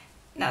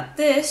 Now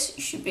this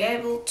you should be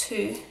able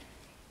to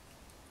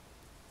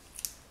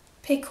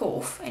pick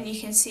off, and you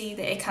can see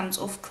that it comes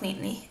off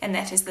cleanly, and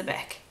that is the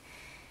back.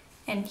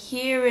 And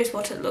here is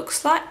what it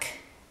looks like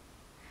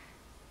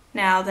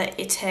now that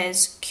it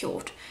has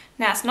cured.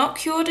 Now it's not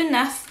cured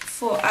enough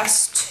for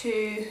us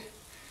to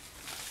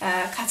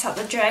cut out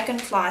the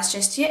dragonflies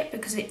just yet,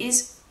 because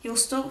it's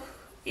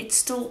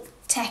still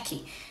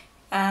tacky.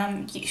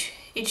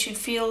 It should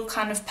feel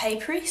kind of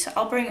papery, so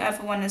I'll bring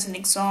over one as an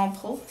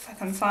example if I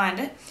can find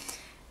it.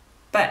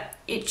 But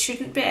it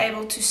shouldn't be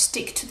able to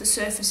stick to the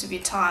surface of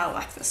your tile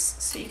like this.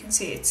 So you can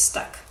see it's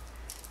stuck,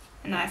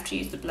 and I have to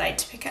use the blade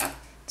to pick it up.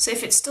 So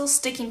if it's still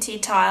sticking to your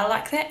tile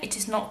like that, it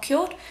is not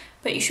cured,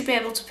 but you should be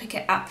able to pick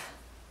it up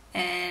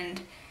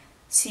and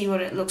see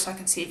what it looks like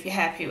and see if you're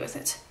happy with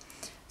it.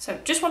 So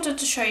just wanted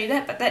to show you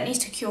that, but that needs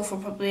to cure for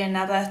probably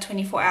another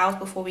 24 hours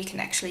before we can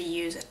actually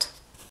use it.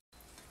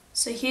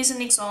 So here's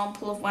an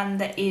example of one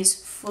that is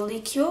fully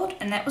cured,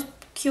 and that was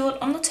cured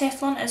on the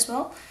Teflon as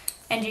well,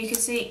 and you can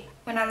see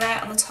when I lay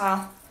it on the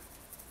tile,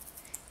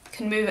 you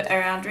can move it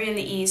around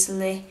really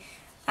easily.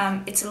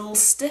 It's a little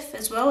stiff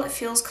as well. It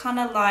feels kind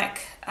of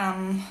like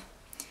a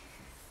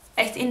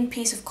thin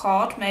piece of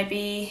card,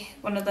 maybe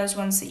one of those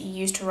ones that you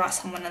use to write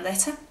someone a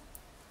letter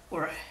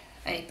or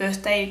a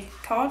birthday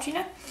card, you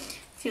know.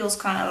 Feels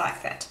kind of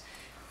like that.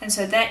 And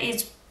so that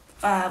is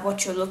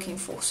what you're looking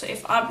for. So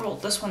if I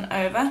brought this one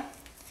over,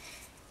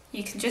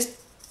 you can just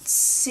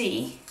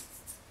see,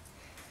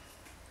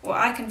 well,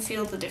 I can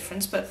feel the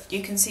difference, but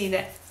you can see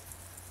that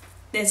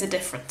there's a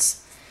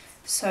difference.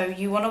 So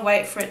you want to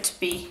wait for it to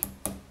be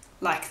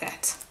like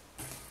that. So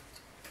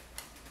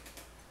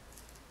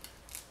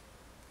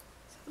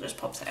I'll just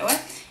pop that away.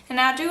 And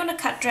now I do want to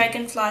cut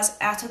dragonflies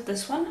out of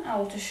this one. I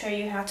will just show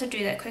you how to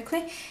do that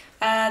quickly.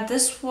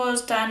 This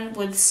was done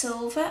with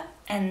silver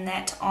and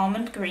that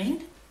almond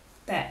green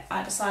that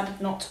I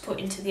decided not to put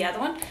into the other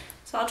one.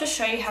 So I'll just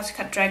show you how to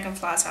cut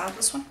dragonflies out of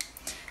this one.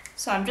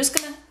 So I'm just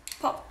going to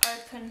pop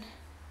open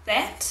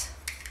that,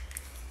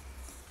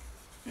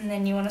 and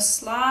then you want to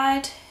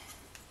slide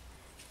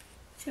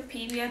your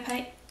Pebeo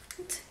paint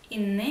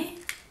in there,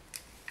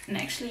 and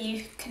actually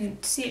you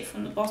can see it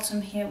from the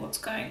bottom here what's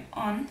going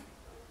on.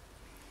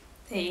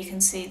 There you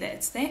can see that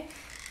it's there,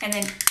 and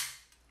then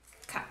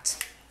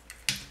cut.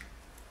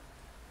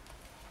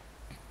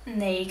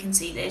 And there you can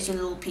see there's your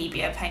little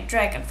Pebeo paint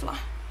dragonfly.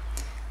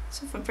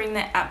 So if I bring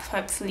that up,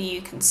 hopefully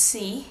you can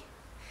see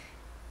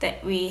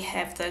that we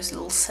have those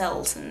little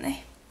cells in there.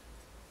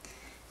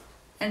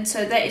 And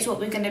so that is what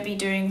we're going to be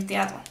doing with the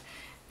other one.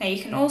 Now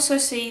you can also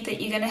see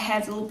that you're going to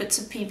have little bits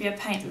of Pebeo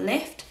paint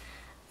left.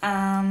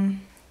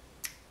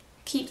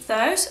 Keep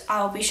those.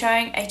 I'll be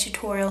showing a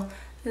tutorial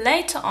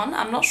later on.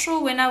 I'm not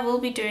sure when I will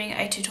be doing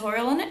a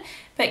tutorial on it,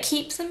 but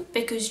keep them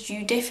because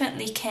you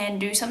definitely can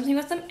do something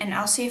with them, and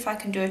I'll see if I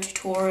can do a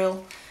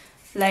tutorial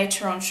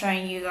later on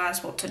showing you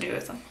guys what to do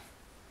with them.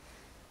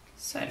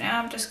 So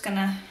now I'm just going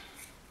to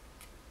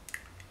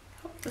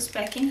pop this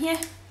back in here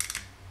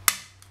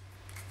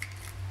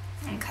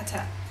and cut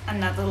out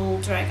another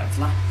little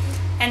dragonfly.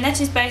 And that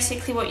is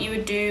basically what you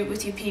would do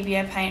with your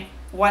Pebeo paint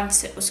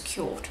once it was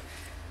cured.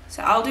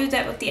 So I'll do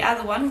that with the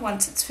other one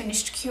once it's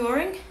finished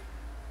curing.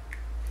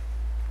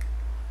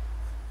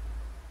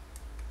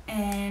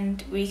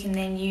 And we can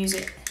then use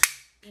it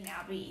in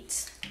our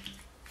beads.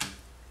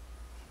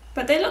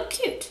 But they look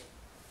cute.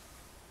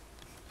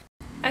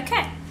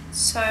 Okay,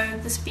 so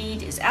this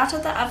bead is out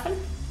of the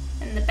oven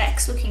and the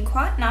back's looking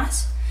quite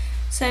nice.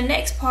 So the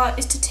next part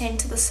is to tend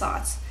to the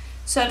sides.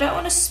 So I don't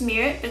want to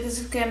smear it because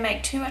it's going to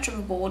make too much of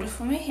a border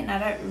for me, and I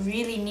don't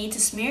really need to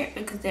smear it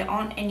because there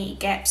aren't any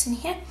gaps in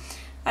here.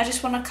 I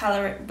just want to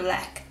colour it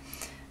black.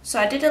 So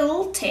I did a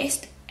little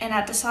test and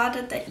I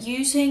decided that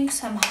using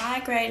some high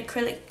grade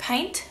acrylic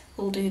paint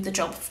will do the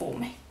job for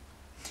me.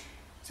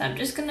 So I'm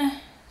just going to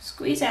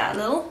squeeze out a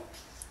little,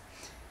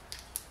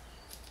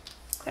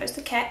 close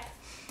the cap,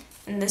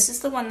 and this is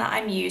the one that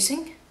I'm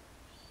using.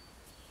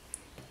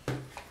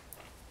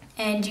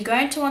 And you're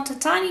going to want a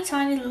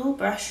tiny little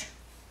brush.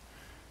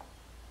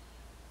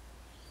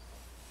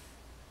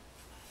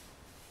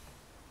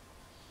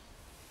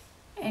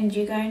 And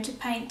you're going to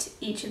paint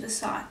each of the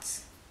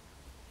sides.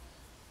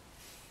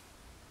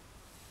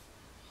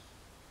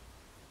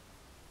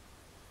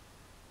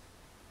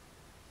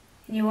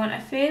 And you want a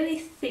fairly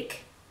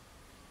thick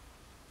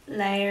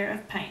layer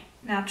of paint.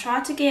 Now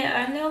try to get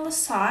it only on the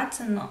sides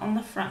and not on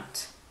the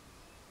front.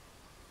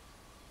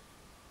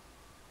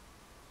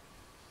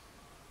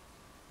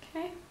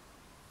 Okay.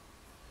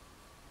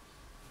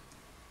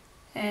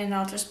 And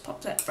I'll just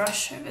pop that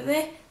brush over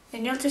there.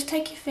 Then you'll just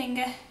take your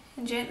finger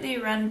and gently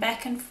run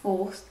back and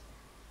forth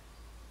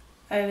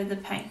over the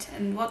paint.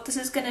 And what this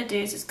is going to do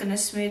is it's going to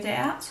smooth it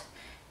out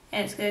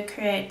and it's going to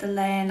create the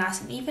layer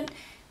nice and even.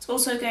 It's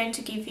also going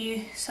to give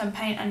you some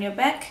paint on your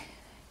back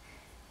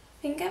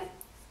finger.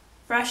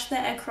 Brush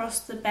that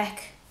across the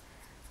back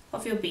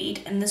of your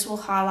bead and this will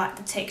highlight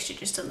the texture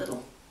just a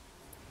little.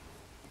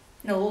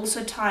 And it'll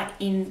also tie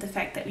in the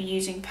fact that we're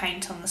using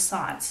paint on the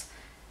sides.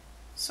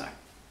 So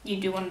you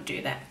do want to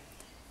do that.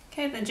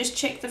 Okay, then just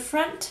check the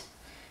front.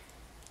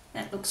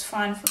 That looks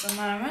fine for the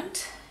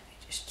moment.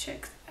 Just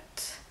check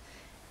that.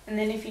 And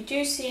then if you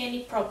do see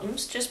any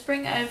problems, just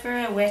bring over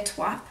a wet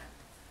wipe.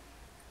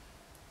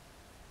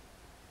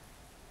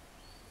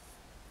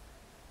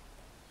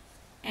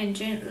 And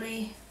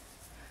gently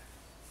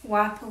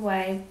wipe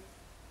away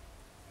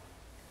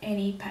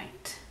any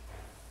paint.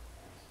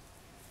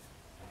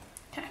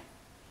 Okay.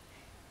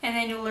 And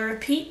then you'll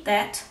repeat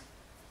that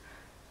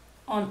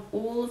on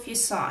all of your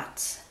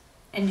sides.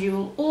 And you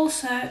will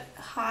also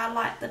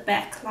highlight the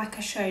back like I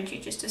showed you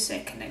just a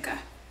second ago.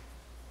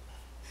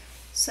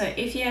 So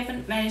if you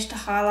haven't managed to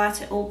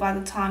highlight it all by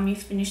the time you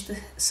finish the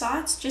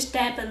sides, just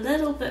dab a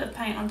little bit of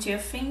paint onto your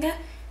finger.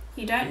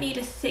 You don't need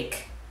a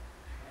thick,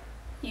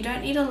 you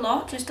don't need a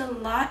lot, just a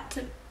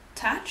light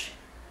touch.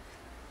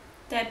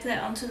 Dab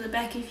that onto the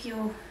back of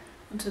your,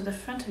 onto the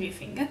front of your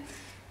finger,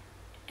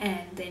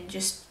 and then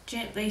just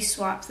gently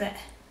swipe that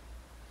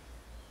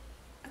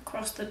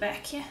across the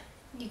back here.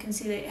 You can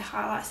see that it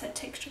highlights that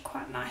texture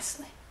quite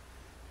nicely.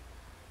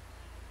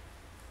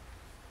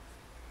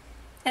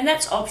 And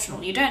that's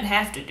optional, you don't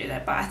have to do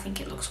that, but I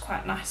think it looks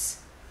quite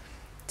nice.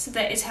 So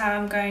that is how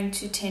I'm going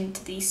to tend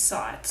to these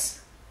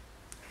sides.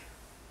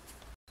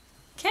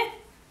 Okay,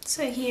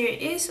 so here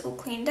it is all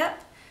cleaned up,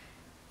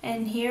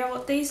 and here are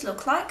what these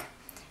look like.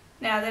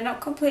 Now they're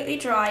not completely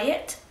dry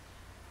yet,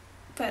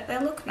 but they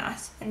look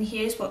nice, and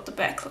here's what the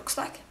back looks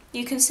like.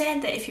 You can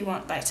sand that if you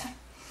want later.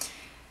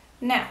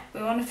 Now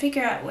we want to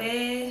figure out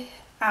where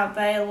our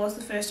bail was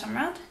the first time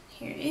around.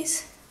 Here it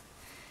is.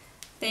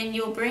 Then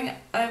you'll bring it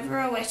over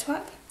a wet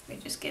wipe. We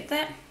just get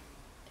that.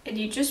 And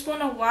you just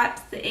want to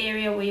wipe the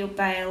area where your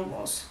bail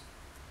was.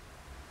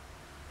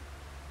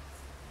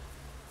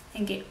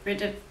 And get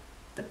rid of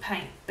the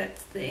paint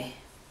that's there.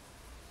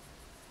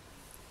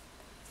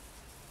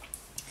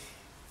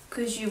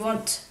 Because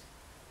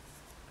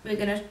we're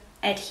going to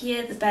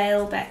adhere the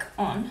bail back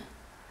on.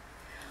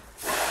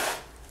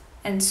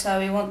 And so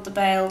we want the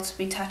bail to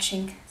be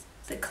touching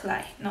the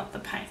clay, not the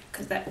paint,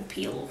 because that will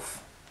peel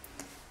off.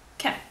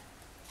 Okay.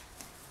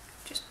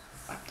 Just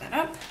wipe that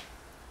up.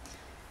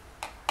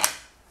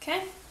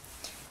 Okay,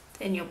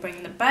 then you'll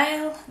bring the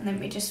bail, and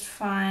then we just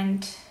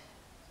find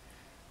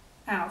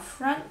our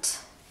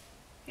front,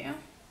 yeah.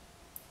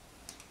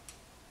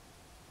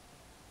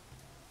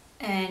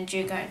 And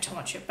you're going to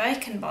want your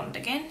bacon bond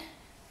again.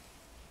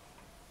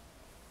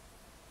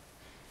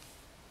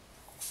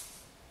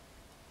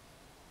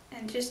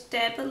 And just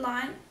dab a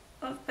line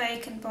of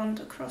bacon bond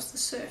across the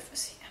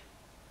surface here.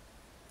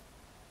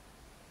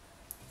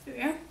 There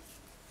we go.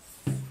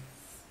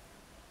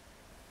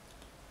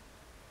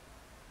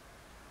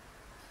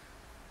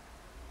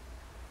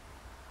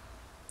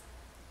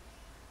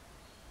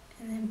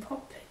 And then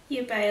pop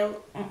your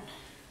bail on.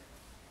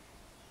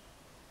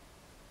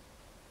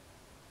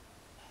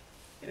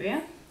 There we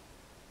are.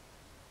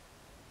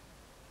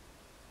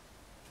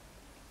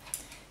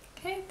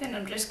 Okay, then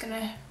I'm just going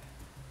to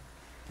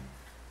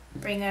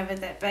bring over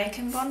that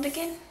bacon bond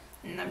again,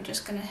 and I'm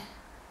just going to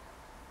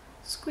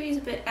squeeze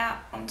a bit out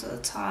onto the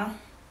tile.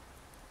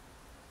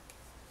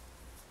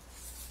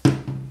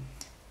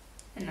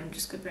 And I'm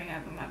just going to bring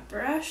over my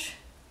brush.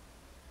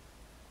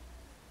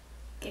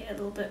 Get a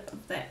little bit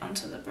of that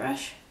onto the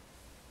brush.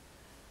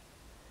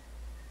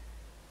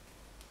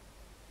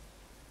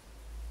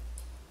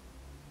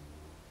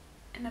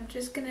 And I'm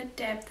just going to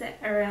dab that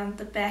around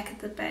the back of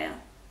the bail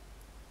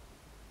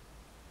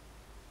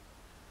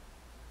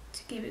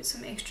to give it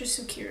some extra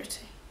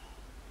security.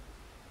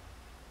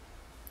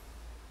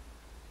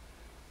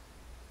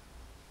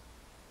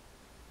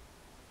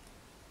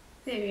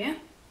 There we are.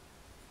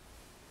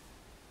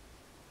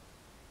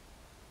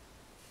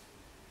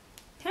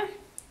 Okay.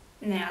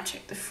 Now I'll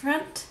check the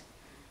front,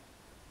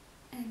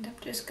 and I'm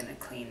just going to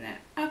clean that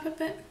up a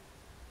bit.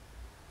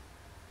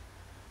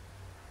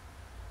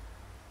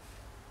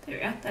 There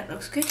we go, that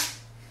looks good.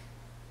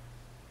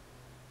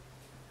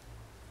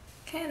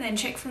 Okay, and then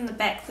check from the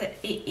back that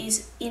it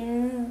is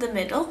in the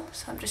middle,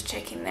 so I'm just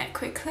checking that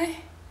quickly.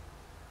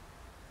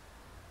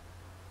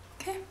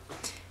 Okay,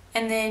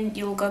 and then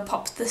you'll go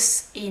pop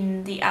this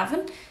in the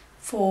oven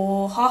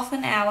for half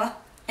an hour.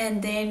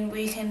 And then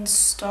we can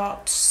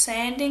start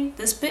sanding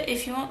this bit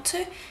if you want to.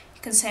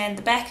 You can sand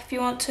the back if you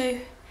want to.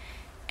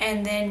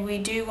 And then we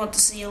do want to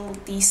seal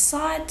these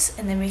sides,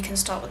 and then we can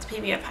start with the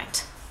Pebeo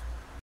paint.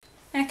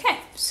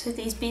 Okay, so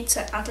these bits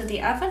are out of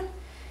the oven.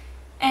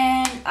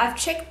 And I've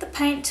checked the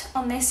paint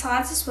on their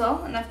sides as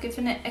well, and I've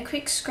given it a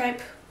quick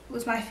scrape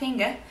with my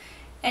finger.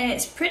 And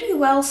it's pretty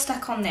well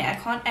stuck on there. I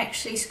can't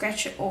actually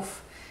scratch it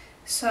off.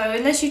 So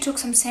unless you took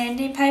some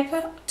sanding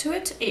paper to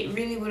it, it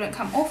really wouldn't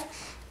come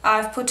off.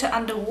 I've put it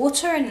under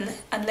water, and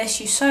unless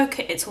you soak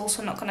it, it's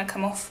also not going to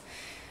come off.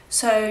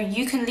 So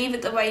you can leave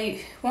it the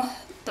way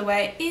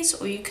it is,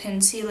 or you can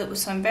seal it with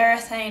some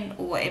varathane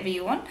or whatever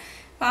you want.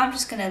 But I'm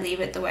just going to leave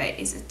it the way it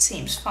is. It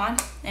seems fine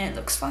and it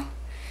looks fine.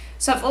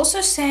 So I've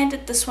also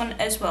sanded this one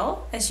as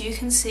well, as you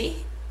can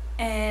see,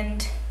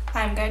 and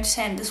I'm going to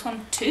sand this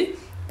one too.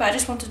 But I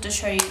just wanted to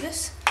show you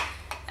this.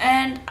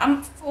 And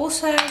I'm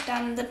also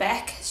done the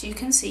back, as you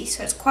can see,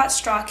 so it's quite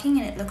striking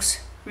and it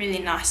looks really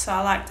nice. So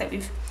I like that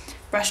we've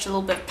brushed a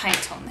little bit of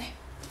paint on there.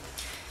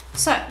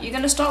 So you're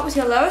going to start with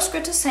your lowest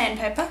grit of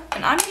sandpaper,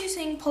 and I'm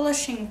using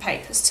polishing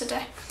papers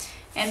today,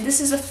 and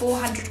this is a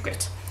 400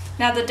 grit.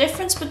 Now the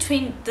difference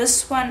between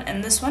this one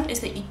and this one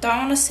is that you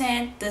don't want to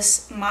sand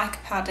this mica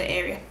powder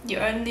area, you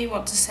only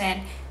want to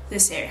sand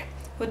this area.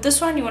 With this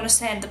one you want to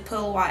sand the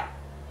pearl white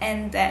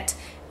and that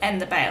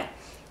and the bail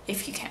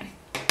if you can.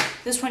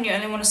 This one you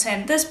only want to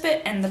sand this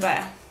bit and the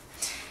bail.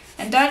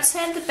 And don't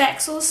sand the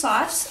backs or the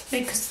sides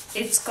because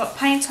it's got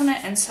paint on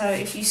it, and so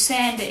if you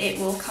sand it, it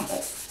will come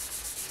off.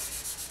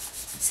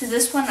 So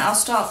this one I'll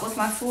start with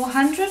my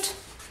 400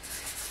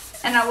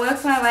 and I'll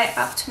work my way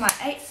up to my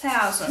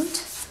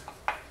 8000,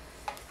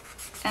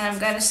 and I'm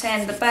going to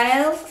sand the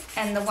bail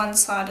and the one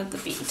side of the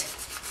bead.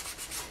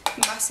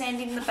 And by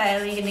sanding the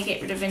bail you're going to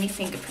get rid of any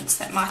fingerprints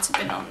that might have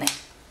been on there.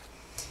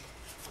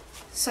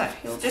 So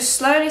you'll just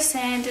slowly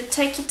sand it,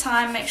 take your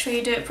time, make sure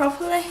you do it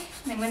properly,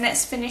 and then when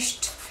that's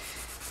finished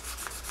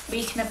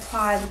we can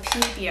apply the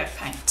Pebeo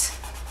paint.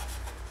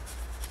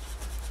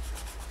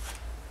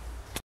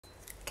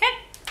 Okay,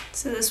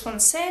 so this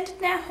one's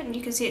sanded now, and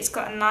you can see it's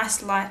got a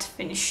nice light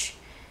finish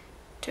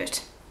to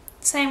it.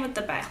 Same with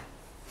the bail.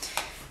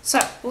 So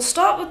we'll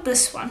start with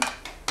this one,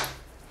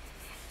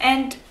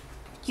 and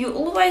you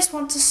always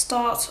want to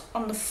start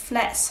on the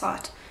flat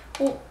side.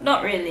 Well,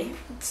 not really,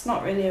 it's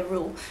not really a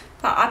rule,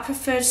 but I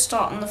prefer to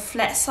start on the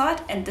flat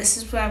side, and this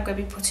is where I'm going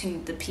to be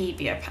putting the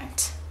Pebeo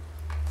paint.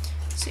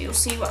 So you'll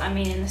see what I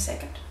mean in a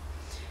second.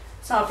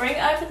 So I'll bring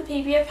over the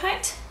Pebeo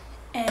paint,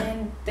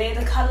 and they're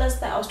the colours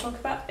that I was talking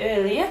about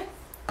earlier,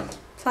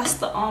 plus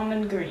the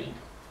almond green.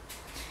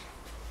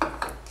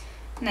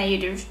 Now you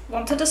do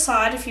want to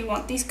decide if you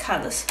want these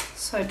colours,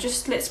 so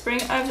just let's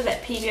bring over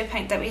that Pebeo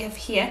paint that we have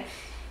here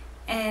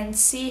and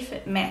see if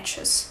it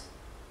matches.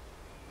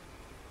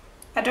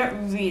 I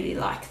don't really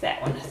like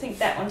that one. I think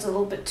that one's a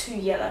little bit too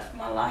yellow for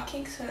my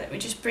liking, so let me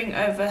just bring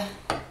over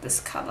this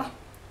colour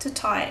to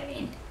tie it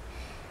in.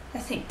 I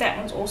think that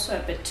one's also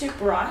a bit too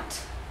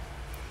bright.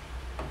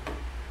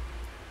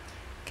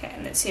 Okay,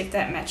 and let's see if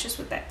that matches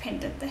with that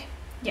pendant there.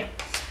 Yeah.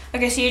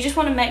 Okay, so you just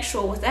want to make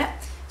sure with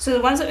that. So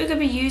the ones that we're going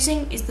to be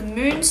using is the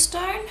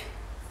moonstone,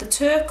 the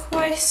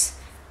turquoise,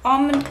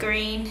 almond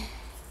green,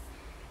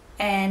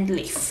 and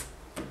leaf.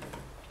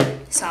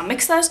 So I'll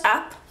mix those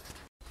up.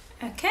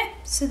 Okay,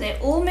 so they're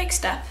all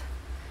mixed up.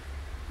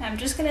 I'm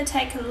just going to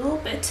take a little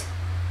bit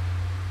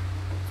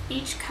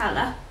each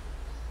colour,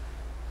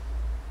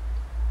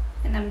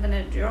 and I'm going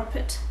to drop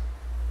it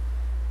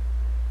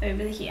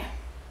over here.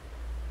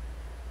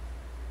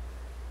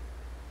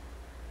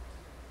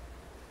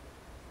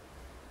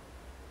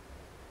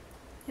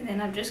 And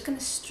then I'm just going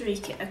to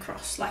streak it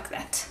across like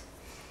that.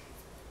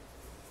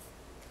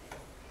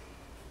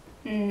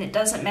 And it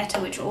doesn't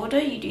matter which order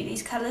you do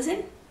these colours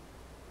in.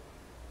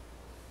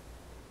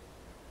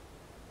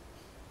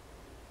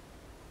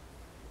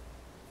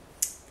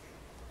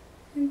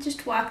 And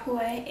just wipe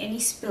away any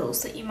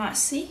spills that you might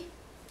see.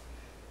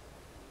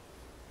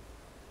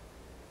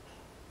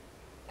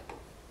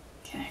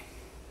 Okay.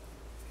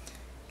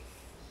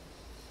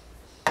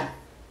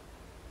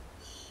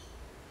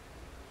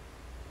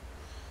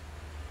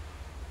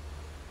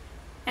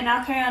 And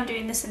I'll carry on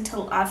doing this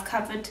until I've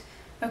covered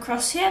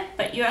across here,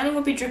 but you only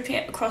will be dripping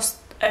it across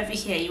over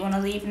here. You want to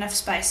leave enough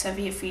space over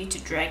here for you to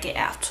drag it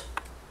out.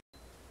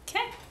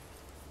 Okay.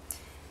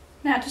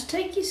 Now just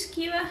take your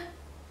skewer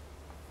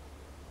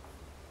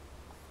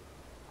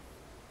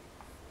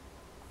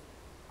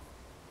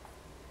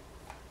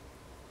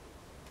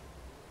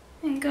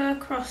and go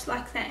across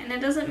like that. And it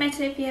doesn't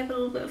matter if you have a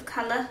little bit of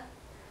colour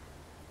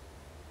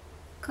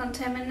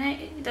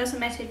contaminate, it doesn't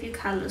matter if your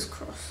colours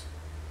cross.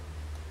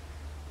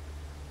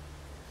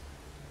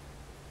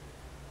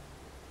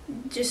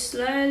 Just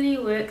slowly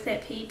work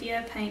that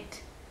Pebeo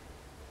paint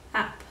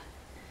up.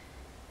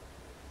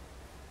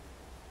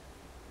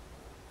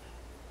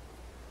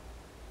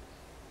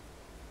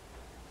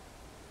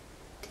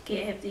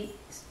 To have these,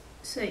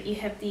 so you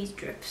have these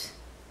drips.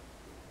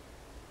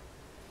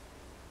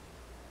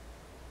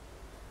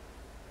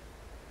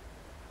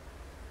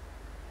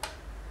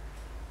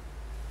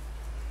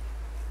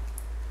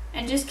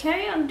 And just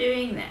carry on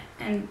doing that.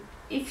 And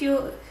if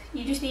you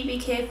just need to be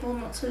careful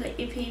not to let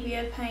your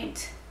Pebeo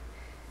paint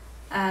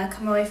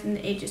come away from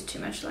the edges too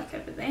much, like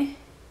over there.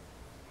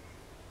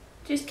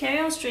 Just carry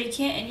on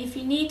streaking it, and if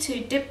you need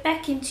to, dip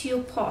back into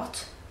your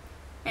pot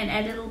and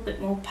add a little bit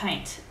more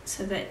paint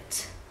so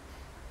that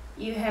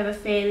you have a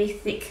fairly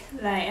thick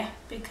layer,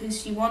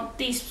 because you want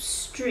these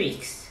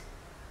streaks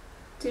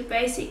to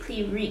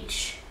basically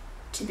reach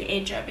to the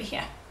edge over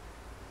here.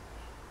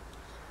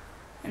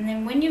 And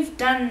then when you've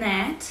done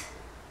that,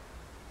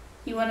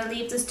 you want to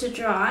leave this to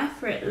dry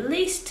for at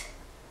least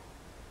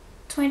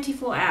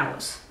 24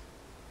 hours.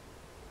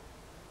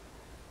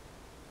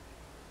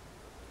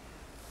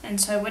 And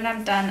so when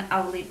I'm done,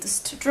 I'll leave this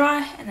to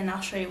dry, and then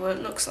I'll show you what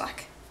it looks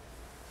like.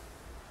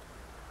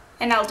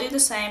 And I'll do the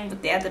same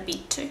with the other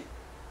bead too.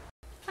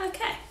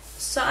 Okay,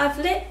 so I've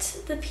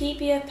let the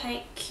Pebeo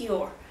paint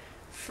cure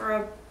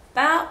for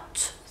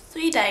about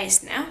 3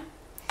 days now.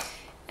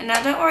 And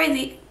now don't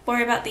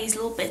worry about these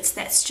little bits,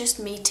 that's just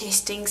me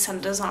testing some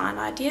design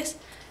ideas.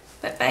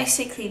 But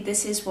basically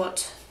this is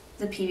what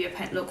the Pebeo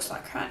paint looks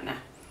like right now.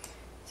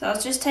 So I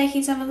was just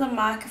taking some of the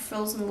mica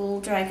frills and little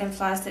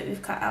dragonflies that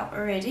we've cut out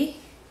already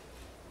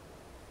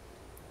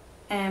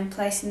and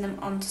placing them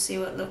on to see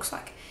what it looks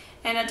like.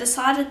 And I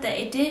decided that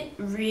it didn't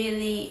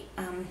really,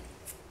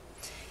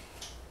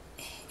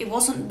 it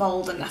wasn't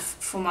bold enough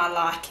for my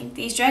liking.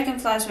 These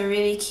dragonflies were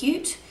really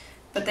cute,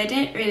 but they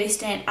didn't really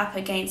stand up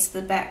against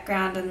the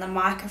background, and the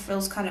mica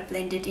frills kind of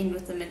blended in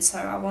with them, and so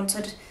I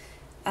wanted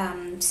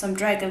some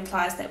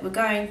dragonflies that were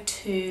going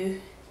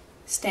to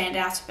stand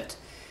out a bit.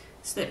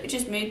 So let me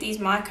just move these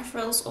mica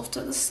frills off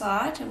to the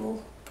side, and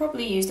we'll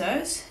probably use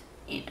those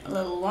in a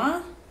little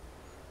while.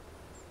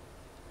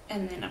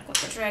 And then I've got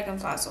the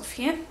dragonflies off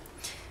here.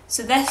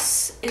 So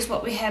this is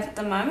what we have at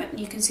the moment.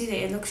 You can see that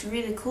it looks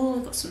really cool.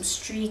 We've got some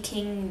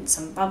streaking,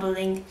 some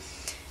bubbling,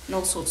 and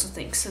all sorts of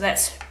things. So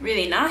that's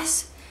really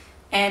nice.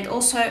 and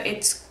also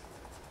it's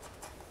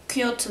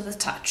cured to the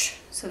touch,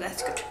 so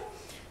that's good.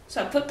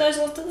 So I'll put those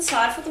off to the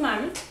side for the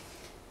moment,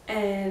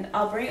 and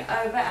I'll bring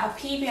over our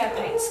Pebeo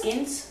paint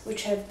skins,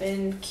 which have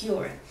been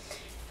curing.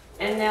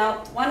 And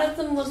now one of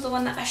them was the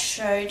one that I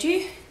showed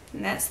you,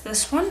 and that's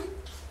this one.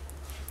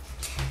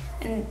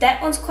 And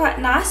that one's quite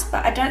nice,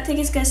 but I don't think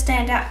it's going to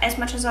stand out as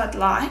much as I'd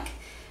like.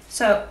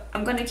 So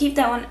I'm going to keep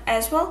that one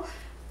as well.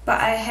 But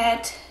I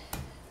had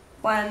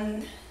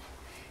one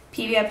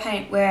Pebeo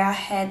paint where I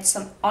had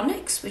some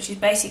onyx, which is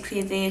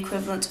basically the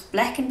equivalent of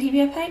black in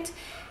Pebeo paint,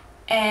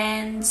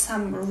 and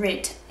some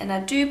red. And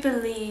I do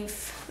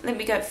believe, let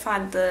me go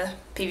find the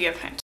Pebeo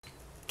paint.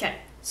 Okay,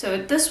 so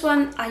with this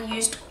one I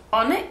used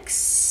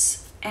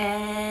onyx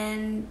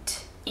and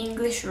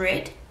English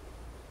red.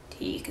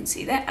 Here you can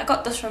see that. I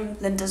got this from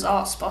Linda's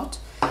Art Spot.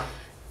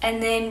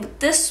 And then with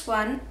this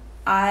one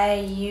I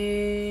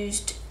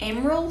used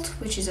emerald,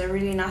 which is a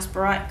really nice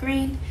bright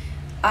green.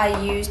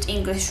 I used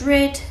English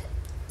red,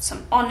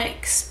 some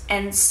onyx,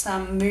 and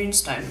some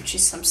moonstone, which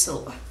is some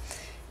silver.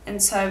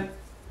 And so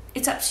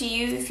it's up to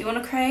you if you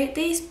want to create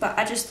these, but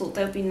I just thought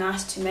they would be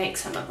nice to make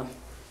some of them.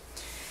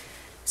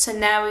 So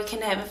now we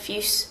can have a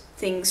few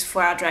things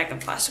for our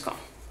dragonflies to go on.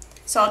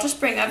 So I'll just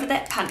bring over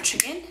that punch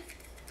again.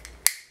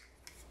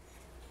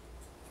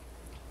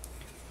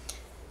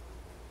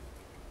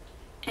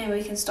 And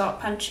we can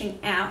start punching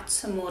out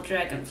some more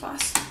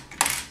dragonflies.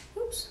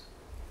 Oops.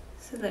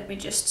 So let me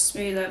just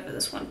smooth over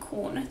this one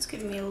corner. It's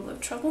giving me a little bit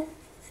of trouble.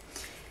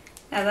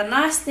 Now the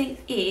nice thing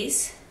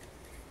is,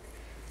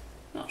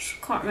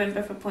 can't remember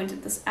if I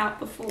pointed this out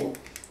before,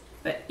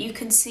 but you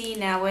can see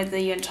now where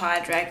the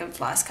entire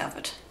dragonfly is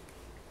covered.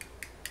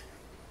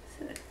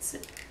 So that's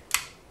it.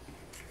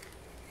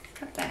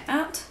 Cut that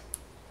out.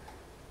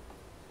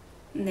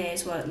 And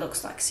there's what it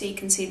looks like. So you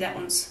can see that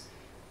one's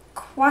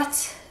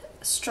quite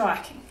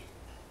striking.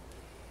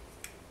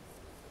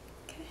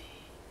 Okay,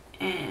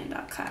 and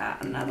I'll cut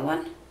out another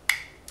one.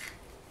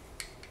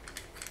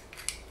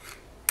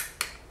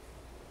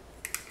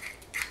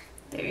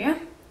 There we go.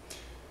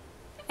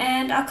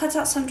 And I'll cut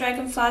out some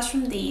dragonflies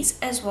from these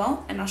as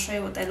well, and I'll show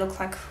you what they look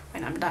like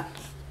when I'm done.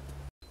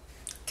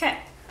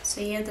 Okay,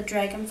 so here are the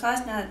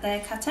dragonflies now that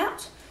they're cut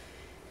out.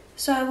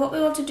 So what we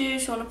want to do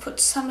is we want to put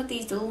some of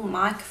these little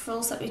mica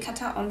frills that we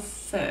cut out on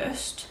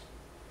first.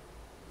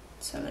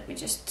 So let me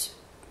just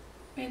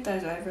move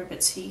those over a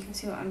bit so you can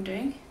see what I'm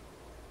doing.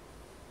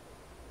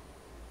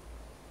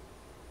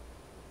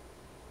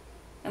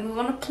 And we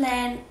want to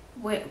plan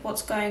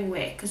what's going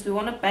where, because we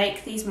want to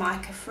bake these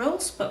mica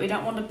frills, but we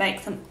don't want to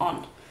bake them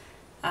on,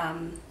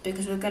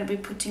 because we're going to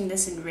be putting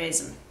this in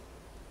resin.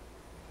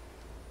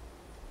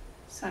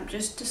 So I'm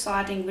just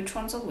deciding which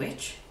ones are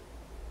which.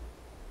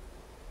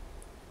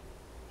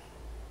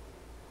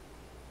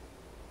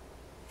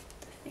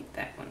 I think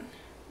that one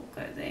will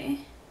go there.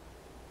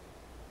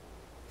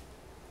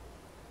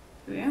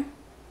 There we go.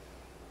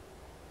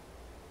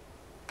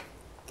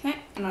 Okay,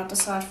 and I'll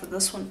decide for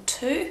this one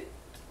too.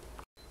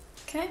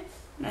 Okay,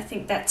 and I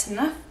think that's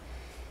enough.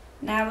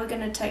 Now we're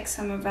going to take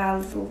some of our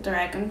little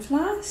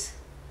dragonflies.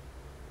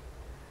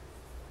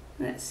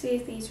 Let's see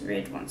if these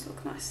red ones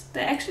look nice.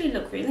 They actually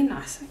look really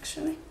nice,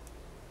 actually.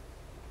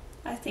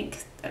 I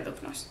think they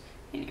look nice.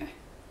 Anyway.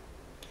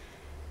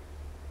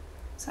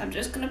 So I'm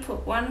just going to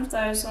put one of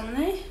those on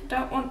there. I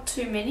don't want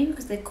too many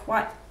because they're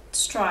quite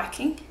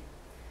striking.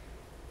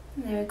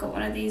 And then we've got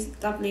one of these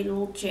lovely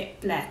little jet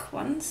black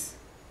ones.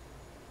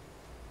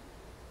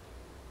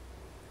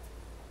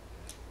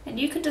 And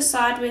you can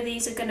decide where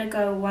these are going to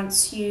go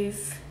once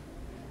you've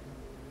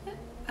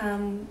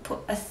put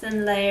a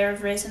thin layer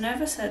of resin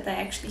over so that they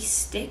actually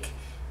stick.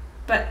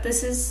 But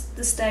this is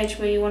the stage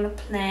where you want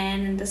to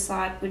plan and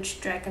decide which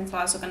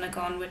dragonflies are going to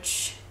go on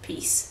which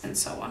piece and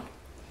so on.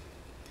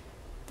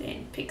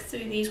 Then pick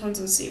through these ones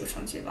and see which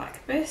ones you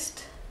like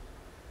best.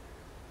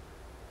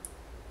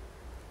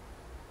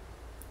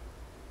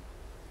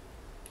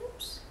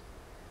 Oops.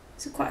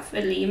 These are quite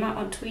fiddly, you might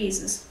want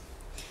tweezers.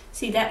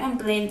 See, that one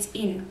blends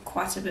in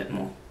quite a bit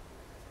more.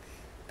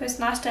 But it's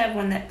nice to have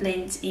one that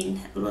blends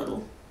in a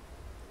little.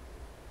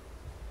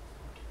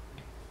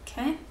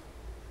 Okay.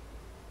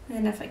 And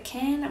then if I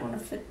can, I want to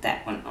fit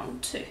that one on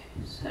too.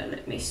 So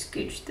let me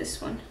scooch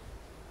this one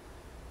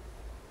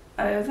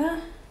over.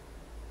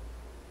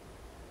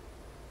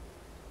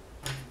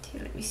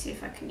 Here, let me see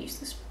if I can use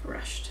this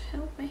brush to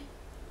help me.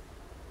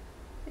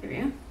 There we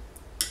go.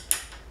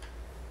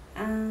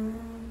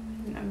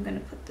 I'm going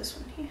to put this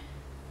one here.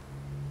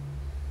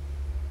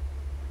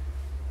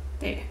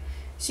 There.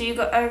 So you've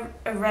got an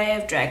array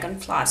of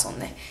dragonflies on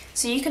there.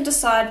 So you can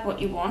decide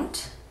what you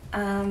want.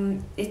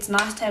 It's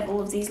nice to have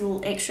all of these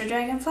little extra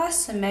dragonflies,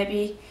 so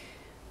maybe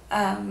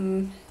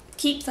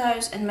keep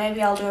those, and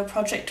maybe I'll do a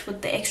project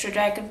with the extra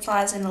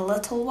dragonflies in a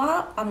little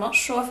while. I'm not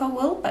sure if I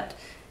will, but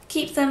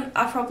keep them.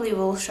 I probably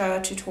will show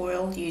a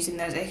tutorial using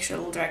those extra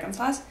little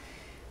dragonflies.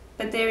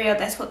 But there we are,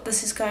 that's what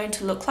this is going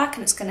to look like,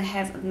 and it's going to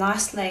have a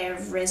nice layer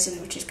of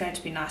resin which is going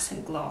to be nice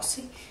and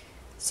glossy.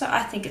 So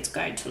I think it's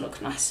going to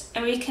look nice,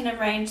 and we can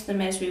arrange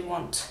them as we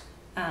want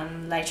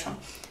later on.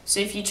 So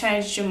if you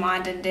changed your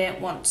mind and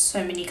didn't want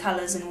so many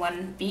colours in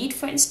one bead,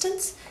 for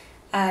instance,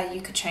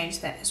 you could change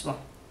that as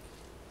well.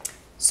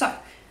 So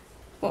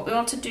what we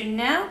want to do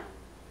now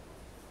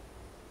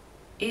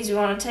is we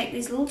want to take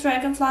these little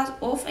dragonflies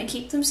off and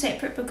keep them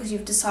separate because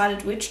you've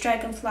decided which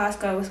dragonflies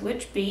go with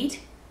which bead.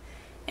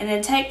 And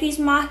then take these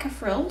mica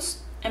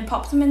frills and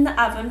pop them in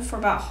the oven for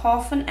about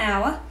half an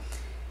hour.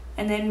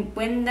 And then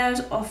when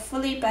those are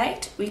fully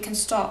baked, we can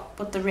start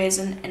with the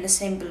resin and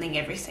assembling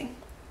everything.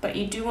 But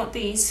you do want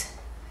these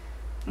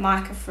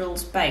mica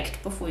frills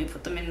baked before you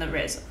put them in the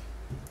resin.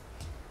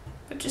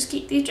 But just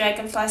keep these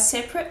dragonflies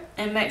separate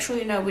and make sure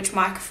you know which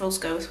mica frills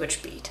go with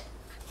which bead.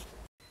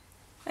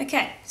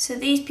 Okay, so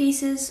these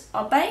pieces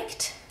are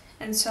baked,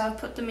 and so I've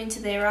put them into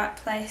their right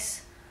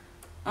place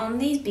on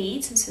these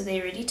beads, and so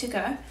they're ready to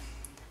go.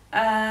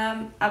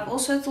 I've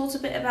also thought a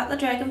bit about the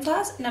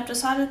dragonflies, and I've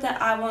decided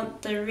that I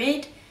want the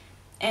red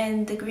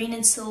and the green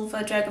and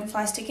silver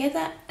dragonflies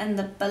together and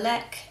the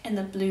black and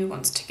the blue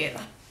ones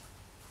together.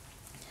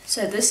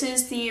 So this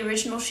is the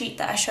original sheet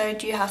that I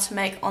showed you how to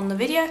make on the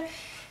video.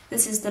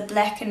 This is the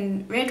black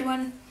and red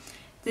one.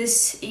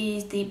 This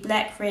is the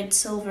black, red,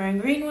 silver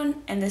and green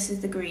one, and this is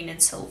the green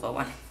and silver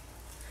one.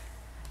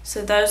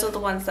 So those are the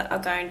ones that are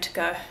going to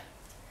go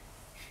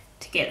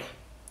together.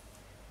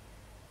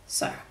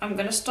 So I'm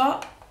going to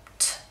start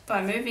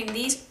by moving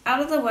these out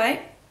of the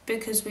way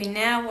because we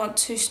now want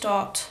to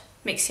start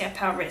mixing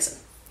up our resin.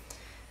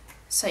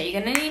 So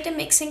you're going to need a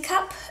mixing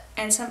cup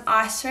and some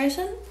ice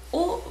resin,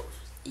 or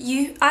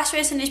ice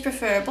resin is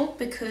preferable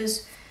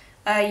because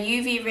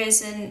UV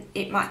resin,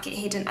 it might get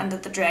hidden under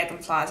the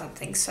dragonflies and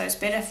things, so it's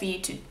better for you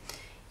to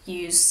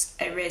use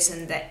a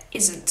resin that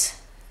isn't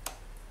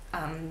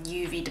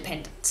UV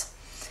dependent.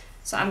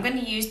 So I'm going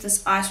to use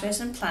this ice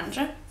resin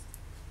plunger,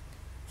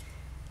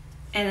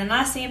 and the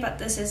nice thing about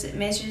this is it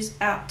measures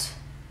out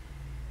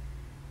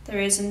the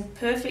resin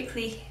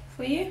perfectly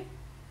for you,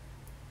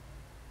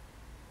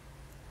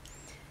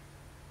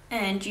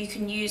 and you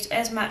can use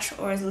as much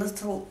or as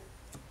little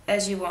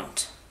as you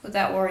want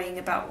without worrying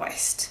about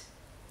waste.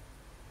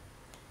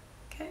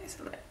 Okay,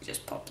 so let me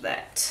just pop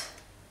that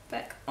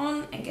back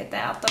on and get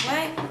that out the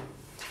way.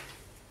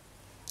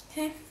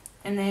 Okay,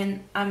 and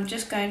then I'm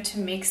just going to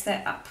mix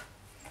that up,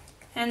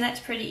 and that's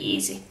pretty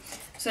easy.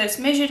 So it's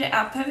measured it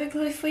out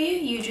perfectly for you.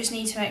 You just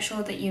need to make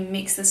sure that you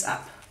mix this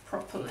up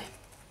properly.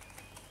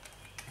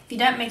 If you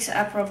don't mix it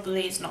up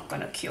properly, it's not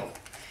going to cure.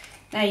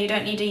 Now you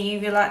don't need a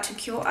UV light to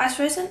cure ice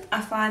resin.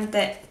 I find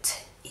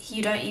that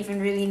you don't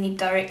even really need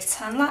direct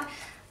sunlight.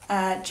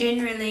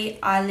 Generally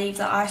I leave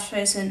the ice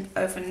resin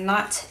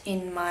overnight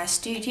in my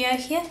studio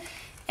here,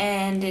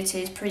 and it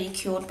is pretty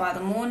cured by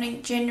the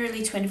morning.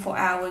 Generally 24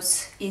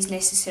 hours is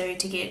necessary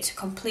to get it to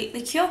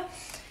completely cure.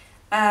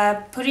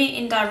 Putting it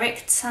in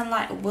direct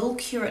sunlight will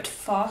cure it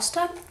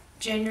faster.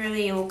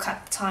 Generally it will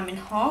cut the time in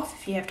half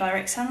if you have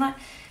direct sunlight,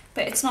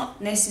 but it's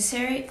not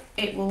necessary.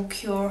 It will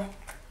cure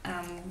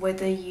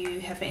whether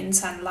you have it in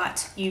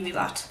sunlight, UV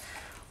light,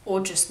 or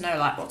just no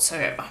light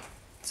whatsoever.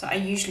 So I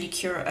usually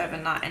cure it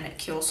overnight and it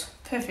cures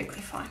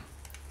perfectly fine.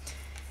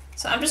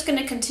 So I'm just going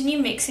to continue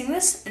mixing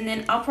this, and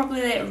then I'll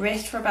probably let it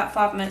rest for about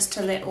 5 minutes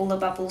to let all the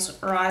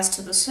bubbles rise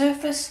to the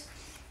surface,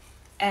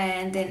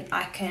 and then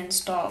I can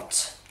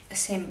start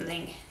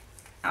assembling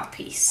our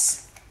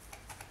piece.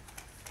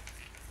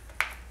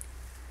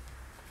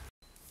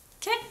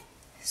 Okay,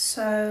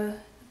 so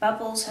the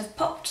bubbles have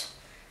popped.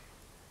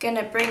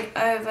 Gonna bring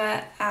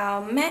over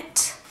our mat,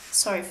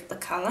 sorry for the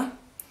colour.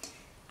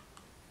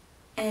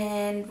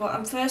 And what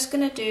I'm first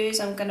going to do is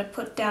I'm going to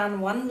put down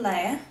one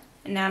layer,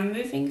 and now I'm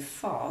moving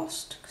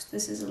fast because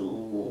this is a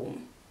little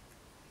warm.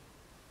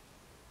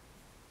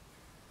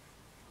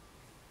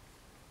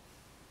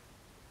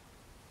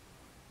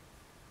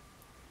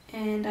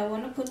 And I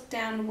want to put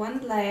down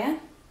one layer,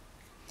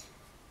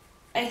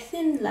 a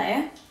thin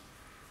layer,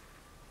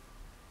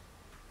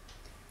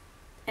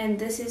 and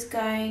this is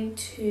going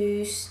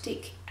to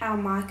stick our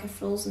mica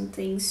frills and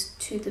things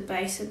to the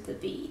base of the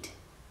bead.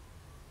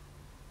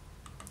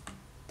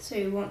 So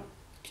you want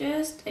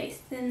just a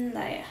thin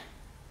layer.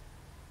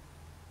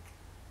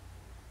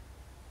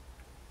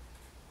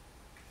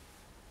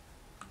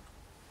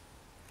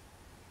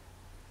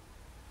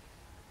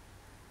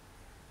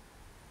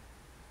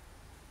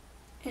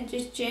 And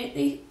just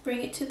gently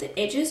bring it to the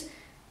edges,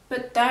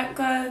 but don't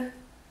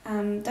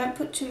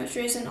put too much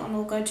resin on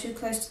or go too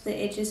close to the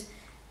edges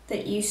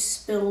that you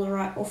spill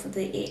right off of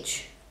the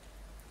edge.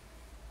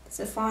 There's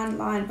a fine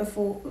line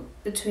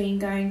between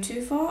going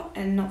too far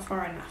and not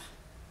far enough.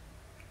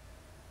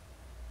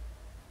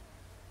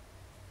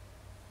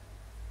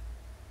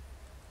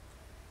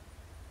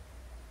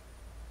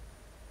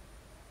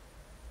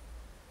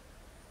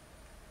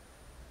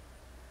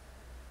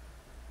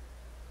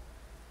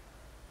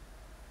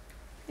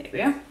 There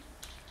we are.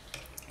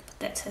 Put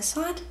that to the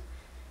side.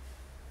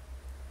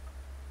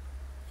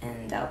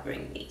 And I'll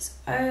bring these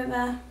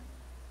over.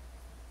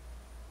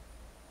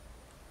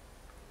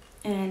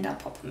 And I'll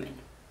pop them in.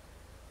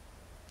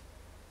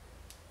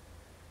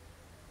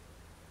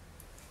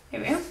 Here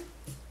we are.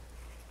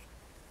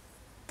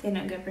 Then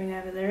I'm going to bring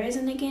over the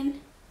resin again,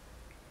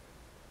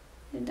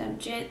 and I'm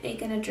gently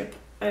going to drip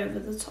over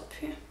the top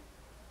here.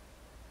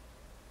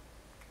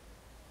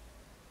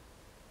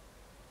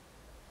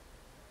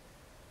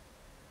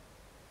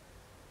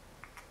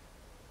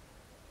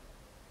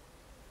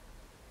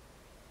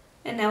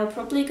 And now we're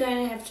probably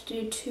going to have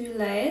to do 2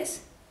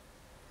 layers.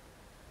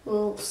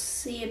 We'll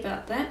see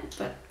about that,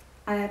 but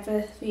I have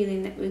a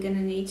feeling that we're going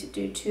to need to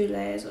do 2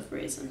 layers of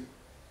resin.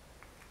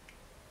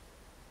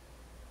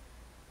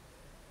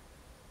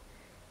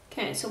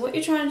 Okay, so what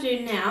you're trying to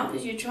do now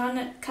is you're trying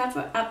to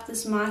cover up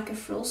this mica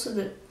frill so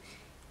that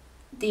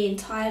the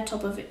entire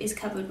top of it is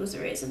covered with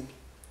resin.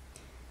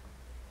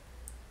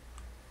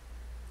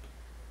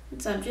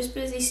 And so I'm just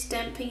busy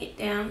stamping it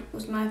down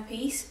with my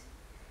piece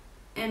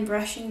and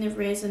brushing the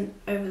resin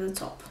over the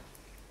top.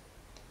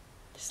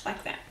 Just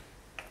like that.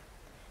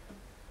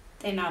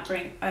 Then I'll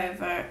bring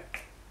over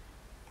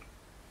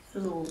a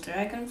little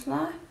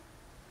dragonfly.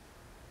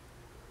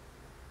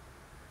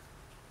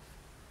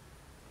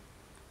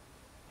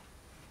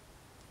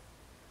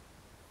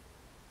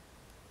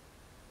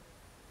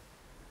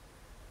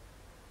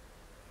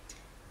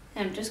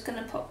 And I'm just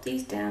going to pop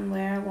these down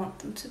where I want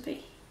them to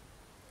be.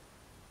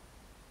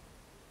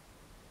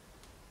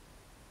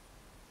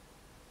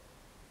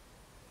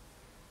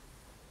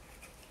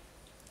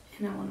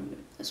 And I want to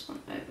move this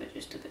one over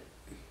just a bit.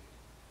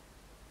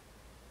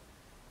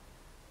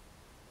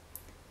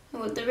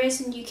 And with the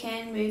resin you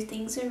can move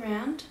things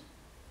around.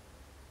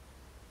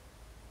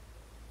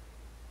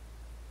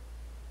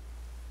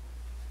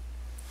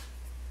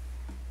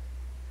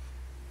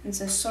 And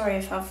so sorry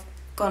if I've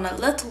gone a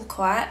little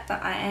quiet,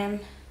 but I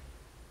am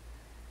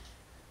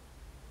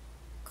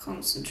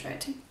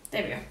concentrating.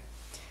 There we go.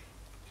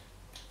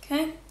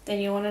 Okay, then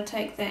you want to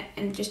take that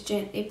and just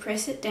gently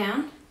press it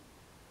down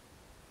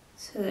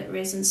so that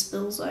resin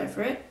spills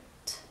over it.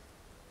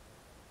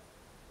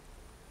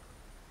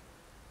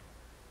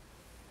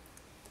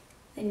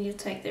 Then you'll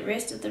take the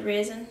rest of the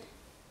resin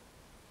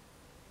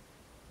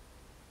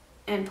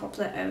and pop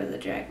that over the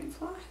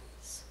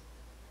dragonflies.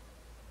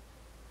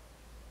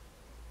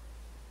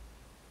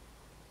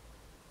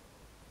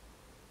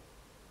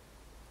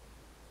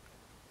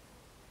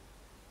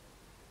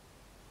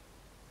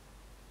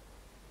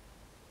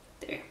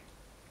 There.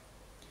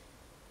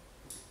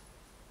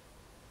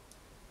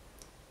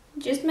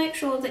 Just make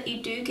sure that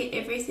you do get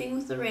everything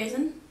with the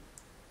resin.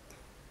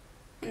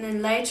 And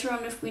then later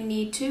on, if we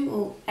need to,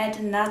 we'll add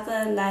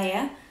another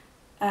layer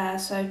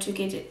so to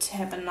get it to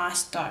have a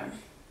nice dome.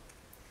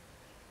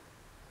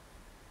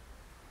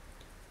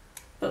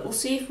 But we'll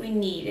see if we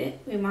need it.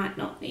 We might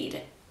not need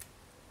it.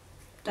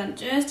 Done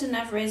just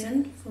enough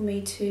resin for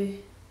me to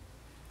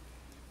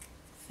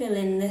fill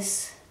in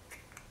this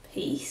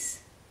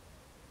piece,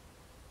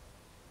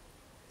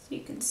 so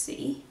you can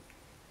see.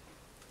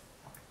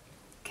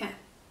 Okay.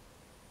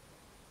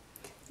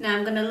 Now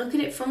I'm going to look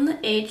at it from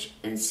the edge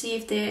and see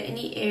if there are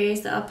any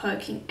areas that are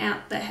poking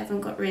out that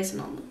haven't got resin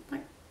on them.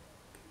 Like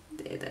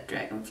there, that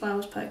dragonfly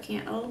was poking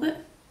out a little bit.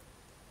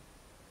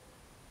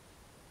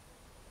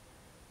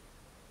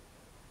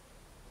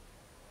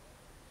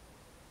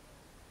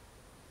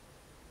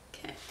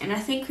 Okay, and I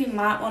think we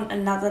might want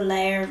another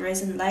layer of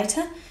resin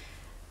later,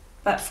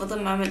 but for the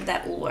moment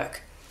that will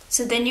work.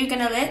 So then you're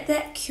going to let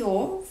that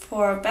cure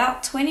for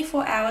about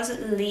 24 hours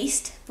at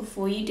least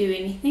before you do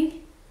anything.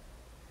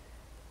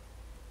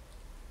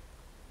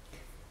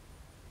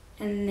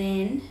 And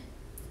then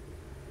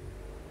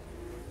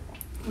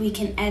we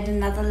can add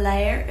another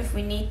layer if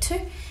we need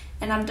to.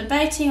 And I'm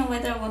debating on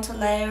whether I want a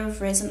layer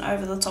of resin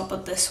over the top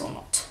of this or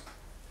not.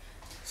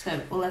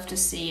 So we'll have to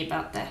see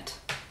about that.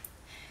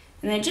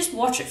 And then just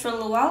watch it for a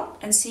little while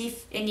and see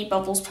if any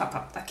bubbles pop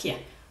up, like here.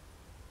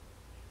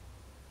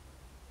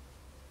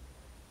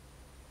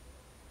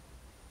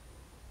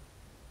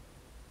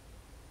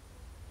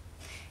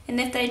 And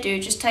if they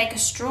do, just take a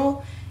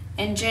straw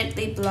and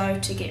gently blow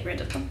to get rid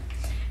of them.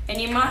 And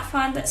you might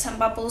find that some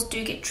bubbles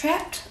do get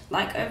trapped,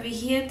 like over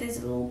here there's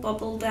a little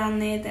bubble down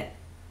there that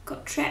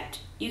got trapped.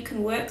 You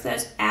can work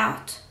those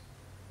out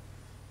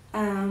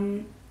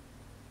and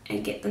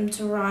get them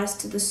to rise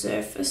to the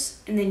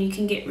surface, and then you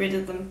can get rid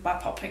of them by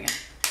popping it.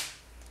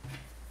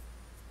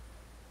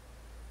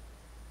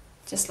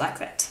 Just like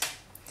that.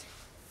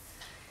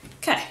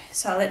 Okay,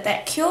 so I'll let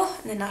that cure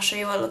and then I'll show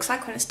you what it looks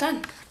like when it's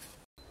done.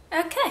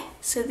 Okay,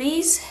 so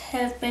these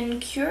have been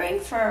curing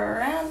for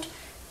around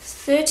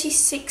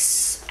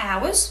 36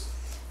 hours,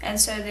 and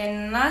so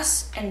they're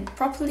nice and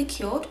properly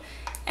cured,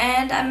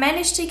 and I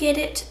managed to get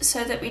it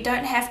so that we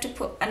don't have to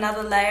put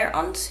another layer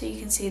on. So you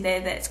can see there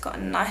that it's got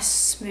a nice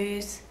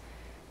smooth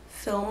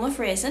film of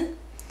resin,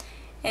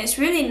 and it's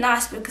really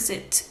nice because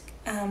it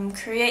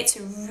creates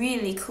a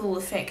really cool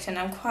effect, and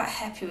I'm quite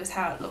happy with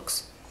how it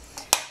looks.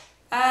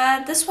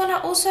 This one I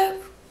also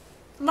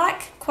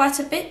like quite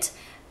a bit,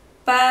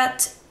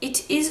 but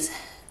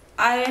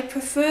I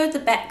prefer the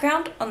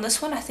background on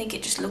this one. I think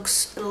it just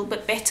looks a little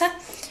bit better.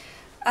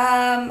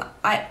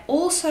 I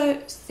also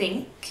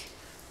think,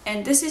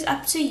 and this is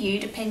up to you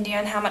depending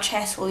on how much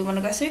hassle you want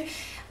to go through,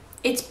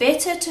 it's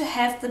better to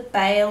have the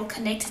bail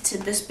connected to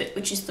this bit,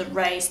 which is the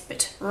raised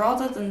bit,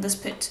 rather than this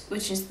bit,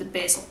 which is the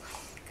bezel.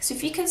 Because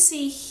if you can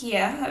see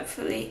here,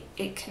 hopefully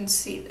it can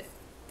see that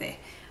there.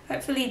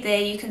 Hopefully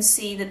there you can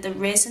see that the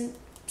resin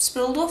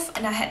spilled off,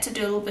 and I had to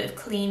do a little bit of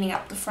cleaning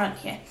up the front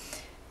here.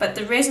 But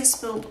the resin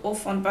spilled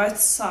off on both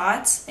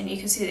sides, and you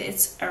can see that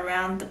it's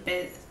around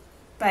the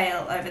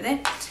bail over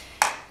there.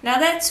 Now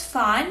that's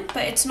fine,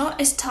 but it's not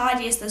as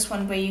tidy as this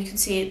one where you can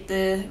see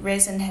the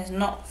resin has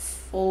not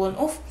fallen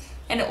off.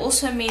 And it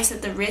also means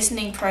that the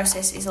resining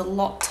process is a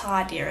lot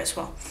tidier as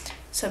well.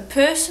 So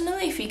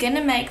personally, if you're going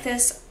to make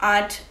this,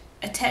 I'd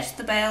attach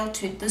the bail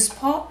to this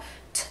part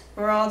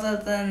rather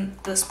than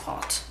this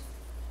part.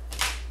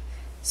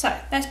 So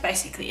that's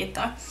basically it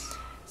though.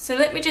 So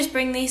let me just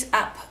bring these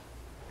up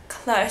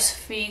close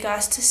for you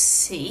guys to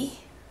see.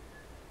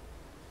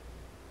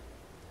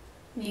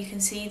 You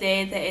can see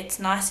there that it's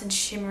nice and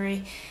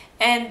shimmery.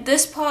 And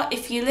this part,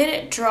 if you let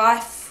it dry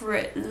for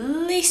at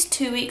least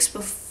 2 weeks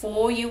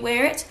before you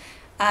wear it,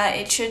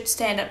 it should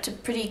stand up to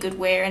pretty good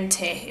wear and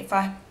tear. If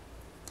I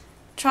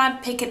try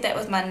and pick at that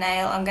with my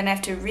nail, I'm going to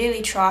have to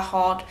really try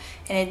hard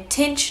and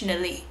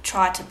intentionally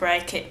try to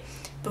break it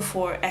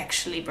before it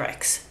actually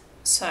breaks.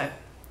 So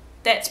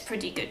that's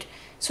pretty good.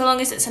 So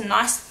long as it's a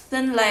nice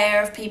thin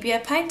layer of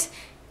Pebeo paint,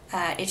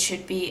 it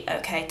should be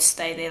okay to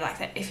stay there like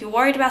that. If you're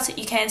worried about it,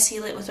 you can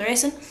seal it with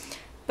resin,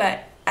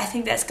 but I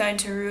think that's going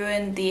to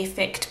ruin the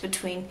effect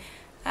between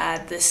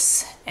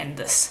this and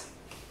this.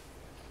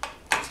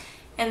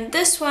 And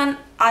this one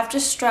I've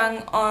just strung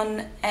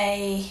on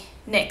a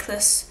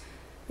necklace,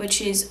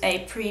 which is a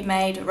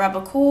pre-made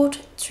rubber cord.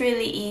 It's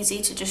really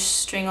easy to just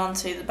string on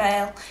through the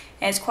bail,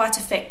 and it's quite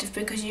effective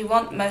because you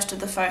want most of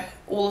the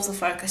all of the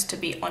focus to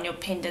be on your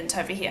pendant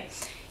over here.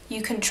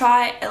 You can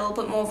try a little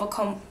bit more of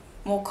a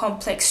more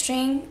complex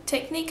string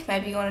technique.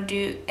 Maybe you want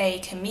to do a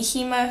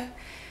kamihimo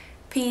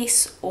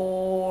piece,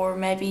 or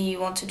maybe you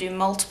want to do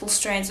multiple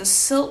strands of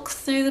silk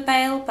through the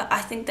bail, but I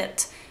think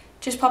that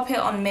just pop it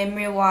on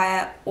memory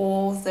wire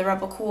or the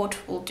rubber cord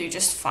will do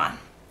just fine.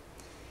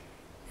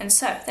 And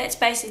so that's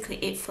basically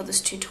it for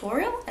this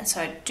tutorial, and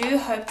so I do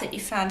hope that you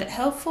found it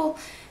helpful.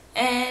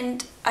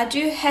 And I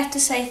do have to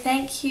say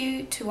thank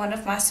you to one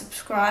of my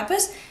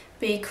subscribers,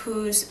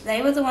 because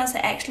they were the ones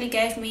that actually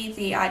gave me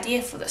the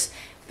idea for this.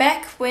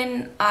 Back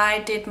when I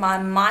did my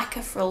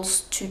mica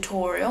frills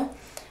tutorial,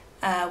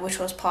 which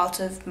was part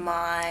of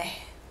my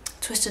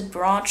twisted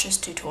branches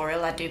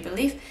tutorial, I do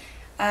believe,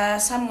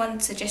 someone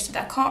suggested,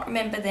 I can't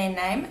remember their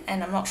name,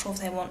 and I'm not sure if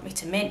they want me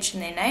to mention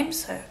their name,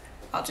 so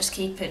I'll just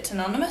keep it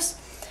anonymous.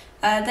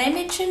 They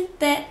mentioned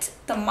that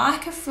the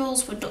mica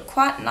frills would look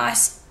quite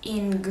nice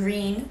in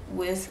green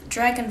with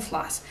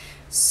dragonflies.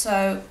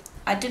 So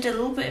I did a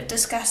little bit of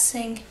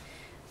discussing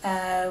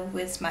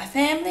with my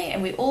family,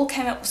 and we all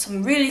came up with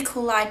some really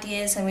cool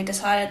ideas, and we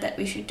decided that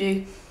we should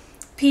do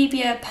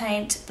Pebeo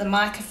paint, the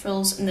mica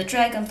frills, and the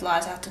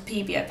dragonflies after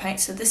Pebeo paint.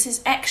 So this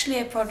is actually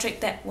a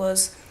project that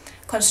was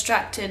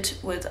constructed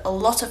with a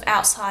lot of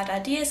outside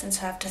ideas, and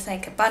so I have to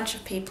thank a bunch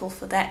of people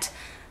for that.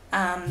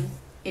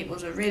 It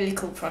was a really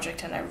cool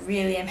project, and I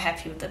really am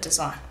happy with the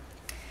design.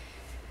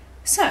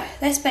 So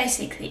that's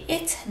basically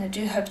it, and I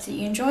do hope that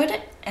you enjoyed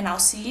it, and I'll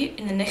see you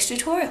in the next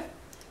tutorial.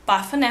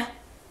 Bye for now.